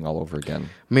the beginning all over again.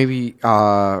 Maybe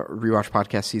rewatch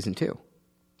podcast season 2.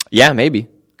 Yeah, maybe.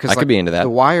 I could be into that. The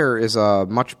Wire is a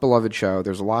much beloved show.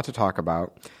 There's a lot to talk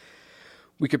about.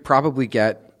 We could probably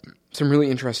get some really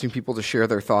interesting people to share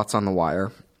their thoughts on The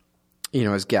Wire,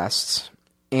 as guests.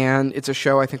 And it's a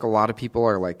show I think a lot of people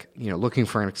are looking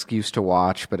for an excuse to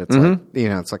watch, but it's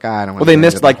it's like, I don't want to. Well, they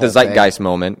missed the zeitgeist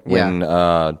moment when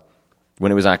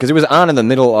it was on, because it was on in the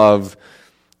middle of,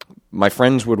 my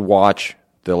friends would watch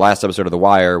the last episode of The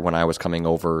Wire when I was coming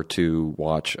over to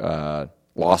watch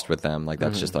Lost with them. Like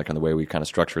that's just like in the way we kind of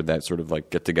structured that sort of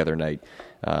like get together night.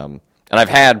 And I've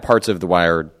had parts of The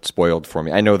Wire spoiled for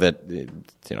me. I know that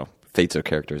fates of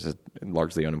characters is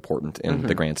largely unimportant in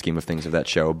the grand scheme of things of that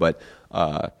show, but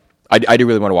I do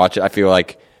really want to watch it. I feel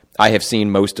like I have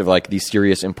seen most of like these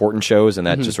serious important shows, and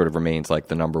that just sort of remains like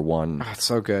the number one it's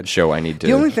so good show I need to.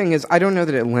 The only thing is, I don't know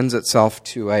that it lends itself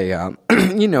to a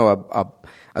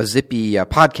a zippy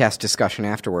podcast discussion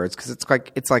afterwards, because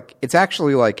it's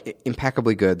actually like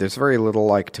impeccably good. There's very little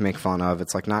like to make fun of.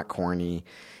 It's like not corny.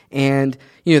 And,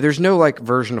 there's no like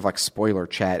version of like spoiler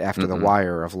chat after The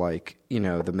Wire of like,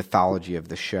 the mythology of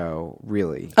the show,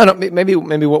 really. I don't know, maybe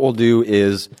what we'll do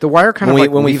is The Wire kind of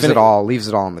leaves it all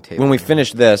on the table. when we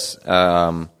finish this,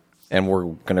 and we're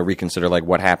going to reconsider like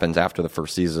what happens after the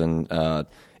first season.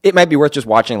 It might be worth just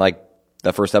watching like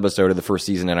the first episode of the first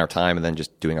season in our time, and then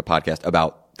just doing a podcast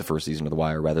about the first season of The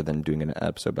Wire rather than doing an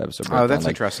episode by episode. Oh, that's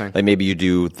interesting. Like maybe you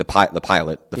do the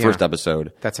pilot, the first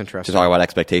episode. That's interesting. To talk about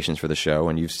expectations for the show,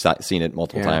 and you've seen it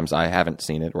multiple times. I haven't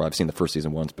seen it, or I've seen the first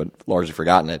season once, but largely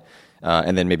forgotten it.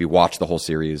 And then maybe watch the whole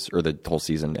series or the whole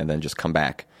season, and then just come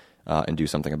back and do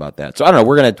something about that. So I don't know.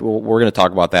 We're gonna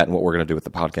talk about that and what we're gonna do with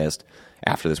the podcast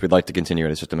after this. We'd like to continue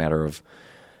it. It's just a matter of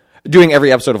doing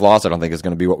every episode of Lost. I don't think is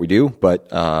going to be what we do, but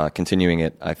continuing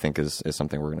it, I think, is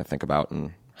something we're going to think about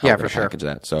and how we're going to package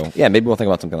that. So yeah, maybe we'll think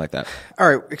about something like that.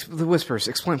 All right, the Whispers.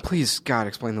 Explain, please, God,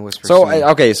 explain the Whispers. So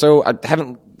I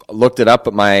haven't looked it up,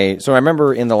 but I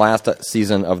remember in the last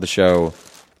season of the show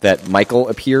that Michael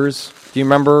appears Do you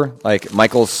remember, like,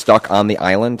 Michael's stuck on the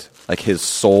island? Like, his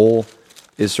soul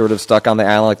is sort of stuck on the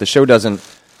island. Like, the show doesn't...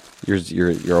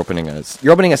 You're opening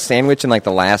a sandwich in, like,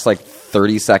 the last, like,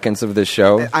 30 seconds of this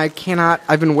show. I cannot...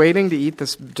 I've been waiting to eat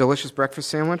this delicious breakfast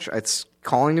sandwich. It's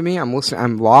calling to me. I'm listening.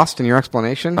 I'm lost in your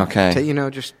explanation. Okay.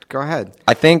 Just go ahead.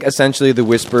 I think, essentially, the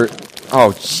whisper...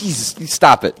 Oh, Jesus,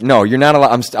 stop it. No, you're not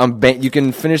allowed... you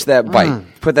can finish that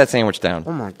bite. Put that sandwich down.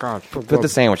 Oh, my God. Put the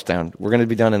sandwich down. We're going to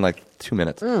be done in, like, 2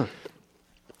 minutes.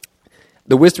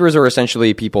 The Whisperers are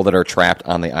essentially people that are trapped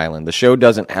on the island. The show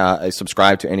doesn't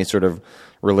subscribe to any sort of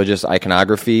religious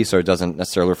iconography, so it doesn't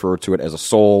necessarily refer to it as a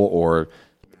soul or...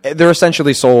 They're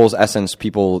essentially souls, essence,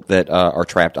 people that are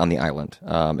trapped on the island,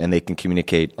 and they can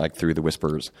communicate like through the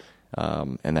Whisperers,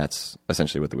 and that's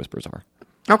essentially what the Whisperers are.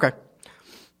 Okay.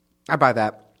 I buy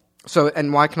that. So,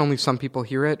 and why can only some people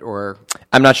hear it, or...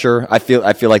 I'm not sure. I feel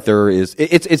like there is...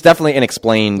 It's definitely an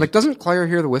explained... Like, doesn't Claire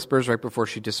hear the Whispers right before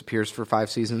she disappears for 5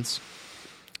 seasons?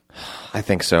 I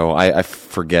think so. I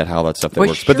forget how that stuff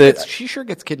works. She sure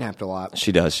gets kidnapped a lot.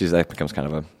 She does. That becomes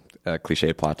kind of a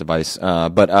cliche plot device.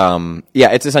 Yeah,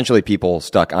 it's essentially people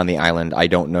stuck on the island. I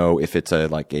don't know if it's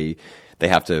they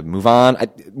have to move on.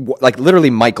 Literally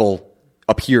Michael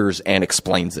appears and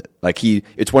explains it.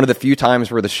 It's one of the few times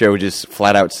where the show just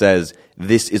flat out says,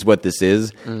 this is what this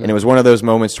is. And it was one of those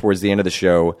moments towards the end of the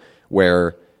show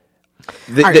where...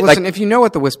 All right, listen, if you know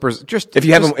what the Whispers... If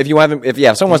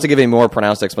someone wants to give a more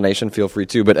pronounced explanation, feel free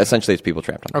to, but essentially it's people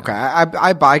trapped on Okay,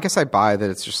 I guess I buy that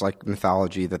it's just like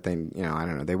mythology that they, I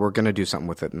don't know, they were going to do something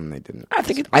with it and they didn't. I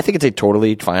think it's a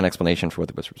totally fine explanation for what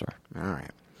the Whispers are. All right.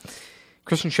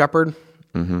 Christian Shepherd,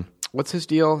 what's his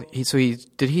deal?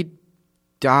 Did he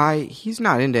die? He's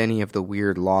not into any of the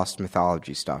weird lost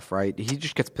mythology stuff, right? He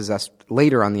just gets possessed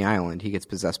later on the island. He gets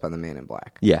possessed by the Man in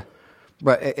Black. Yeah.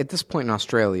 But at this point in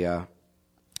Australia...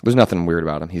 There's nothing weird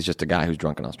about him. He's just a guy who's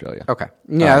drunk in Australia. Okay.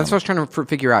 Yeah, that's what I was trying to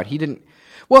figure out. He didn't...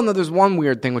 Well, no, there's one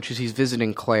weird thing, which is he's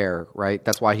visiting Claire, right?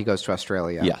 That's why he goes to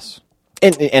Australia. Yes.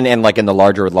 And like in the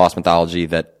larger lost mythology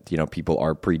that, people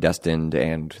are predestined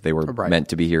and they were meant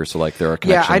to be here, so like there are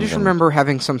connections. Yeah, I just remember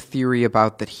having some theory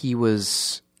about that he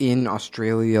was in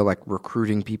Australia, like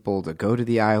recruiting people to go to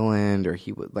the island, or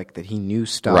he would that he knew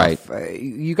stuff. Right.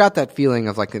 You got that feeling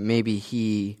of that maybe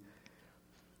he...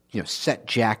 set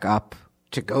Jack up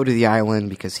to go to the island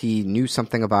because he knew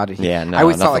something about it. I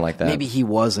always nothing thought like that. Maybe he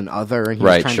was an other and he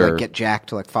was trying to get Jack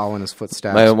to follow in his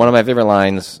footsteps. One of my favorite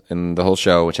lines in the whole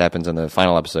show, which happens in the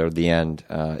final episode, the end,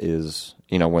 is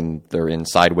when they're in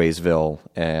Sidewaysville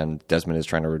and Desmond is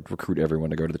trying to recruit everyone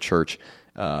to go to the church,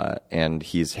 and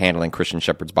he's handling Christian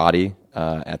Shepherd's body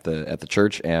at the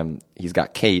church, and he's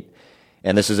got Kate.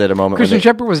 And this is at a moment Christian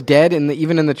Shepherd was dead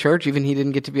even in the church, even he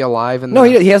didn't get to be alive. No,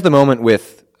 he has the moment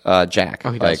with Jack,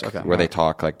 he does. Okay. where they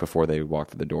talk before they walk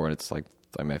through the door, and it's one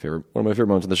of my favorite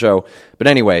moments in the show. But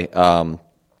anyway,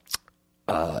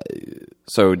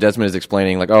 so Desmond is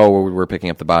explaining we're picking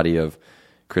up the body of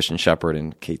Christian Shepherd,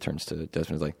 and Kate turns to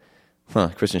Desmond and is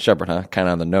like, Christian Shepherd, huh? Kind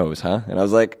of on the nose, huh? And I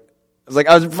like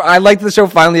the show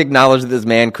finally acknowledged that this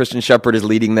man, Christian Shepherd, is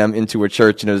leading them into a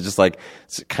church, and it was just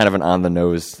it's kind of an on the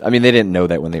nose. I mean, they didn't know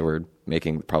that when they were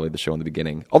making probably the show in the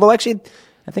beginning. Although actually,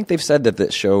 I think they've said that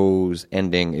the show's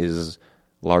ending is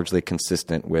largely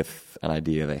consistent with an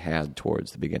idea they had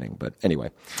towards the beginning. But anyway.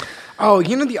 Oh,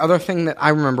 the other thing that I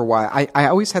remember why I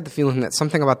always had the feeling that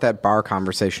something about that bar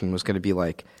conversation was going to be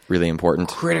really important,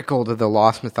 critical to the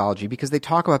lost mythology, because they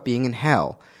talk about being in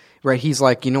hell. Right, he's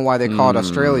like, why they call it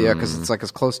Australia? Because it's as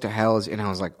close to hell as... And I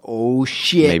was like, oh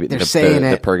shit, maybe they're saying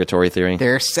it. The purgatory theory.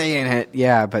 They're saying it,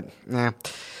 yeah, but nah.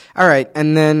 All right,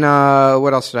 and then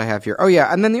what else did I have here? Oh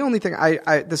yeah, and then the only thing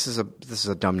this is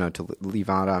a dumb note to leave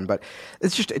out on, but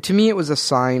it's just, to me it was a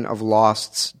sign of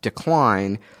Lost's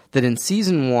decline that in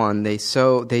season 1 they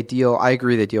deal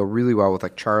really well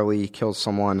with Charlie kills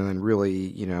someone and then really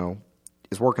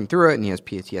is working through it, and he has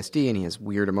PTSD and he has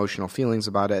weird emotional feelings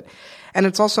about it, and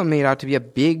it's also made out to be a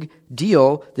big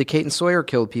deal that Kate and Sawyer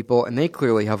killed people, and they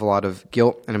clearly have a lot of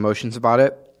guilt and emotions about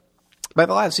it. By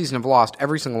the last season of Lost,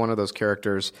 every single one of those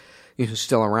characters who's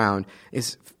still around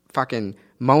is fucking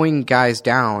mowing guys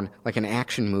down like an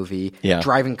action movie,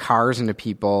 driving cars into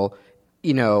people,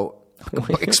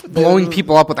 blowing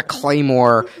people up with a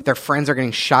claymore. Their friends are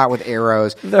getting shot with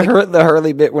arrows. The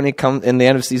Hurley bit when he comes in the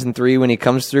end of season 3 when he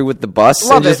comes through with the bus.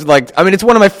 Love and it. It's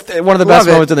one of the best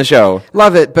moments in the show.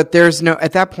 Love it, but there's no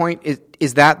at that point.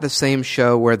 Is that the same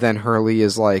show where then Hurley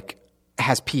is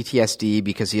has PTSD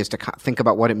because he has to think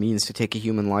about what it means to take a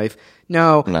human life?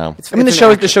 No.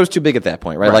 The show's too big at that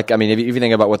point, right? If you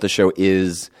think about what the show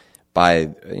is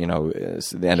by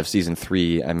the end of season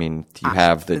 3, I mean, you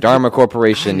have the Dharma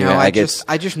Corporation. I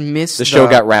just miss the show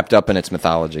got wrapped up in its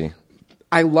mythology.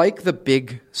 I like the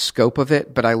big scope of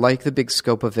it, but I like the big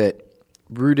scope of it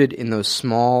rooted in those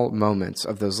small moments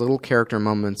of those little character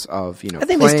moments of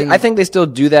I think they still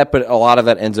do that, but a lot of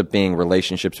that ends up being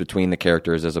relationships between the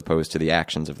characters as opposed to the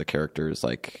actions of the characters,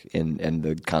 like and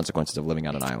the consequences of living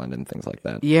on an island and things like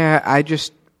that. Yeah,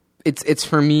 it's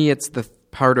for me, it's the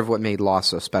part of what made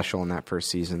Lost so special in that first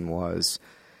season was.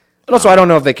 But also, I don't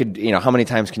know if they could. How many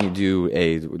times can you do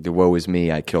the "woe is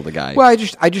me, I killed a guy"? Well, I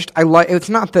like it's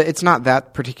not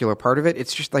that particular part of it.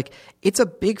 It's just like it's a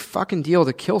big fucking deal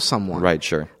to kill someone, Right?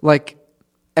 Sure. Like,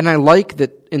 and I like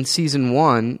that in season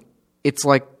 1, it's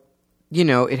like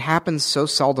it happens so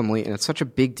seldomly, and it's such a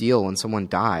big deal when someone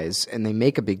dies, and they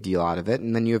make a big deal out of it,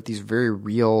 and then you have these very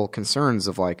real concerns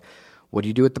of like, what do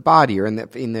you do with the body? Or in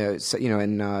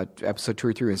episode 2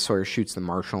 or 3, when Sawyer shoots the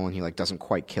marshal and he like doesn't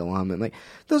quite kill him, and like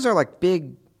those are like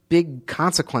big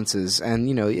consequences. And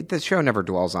the show never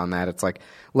dwells on that. It's like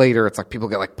later, it's like people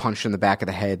get like punched in the back of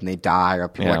the head and they die, or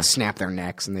people like snap their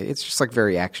necks, and it's just like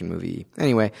very action movie.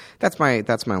 Anyway, that's my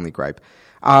only gripe.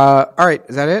 All right,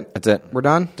 is that it? That's it. We're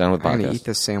done. Done with podcast. I'm gonna eat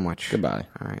this sandwich. Goodbye.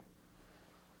 All right.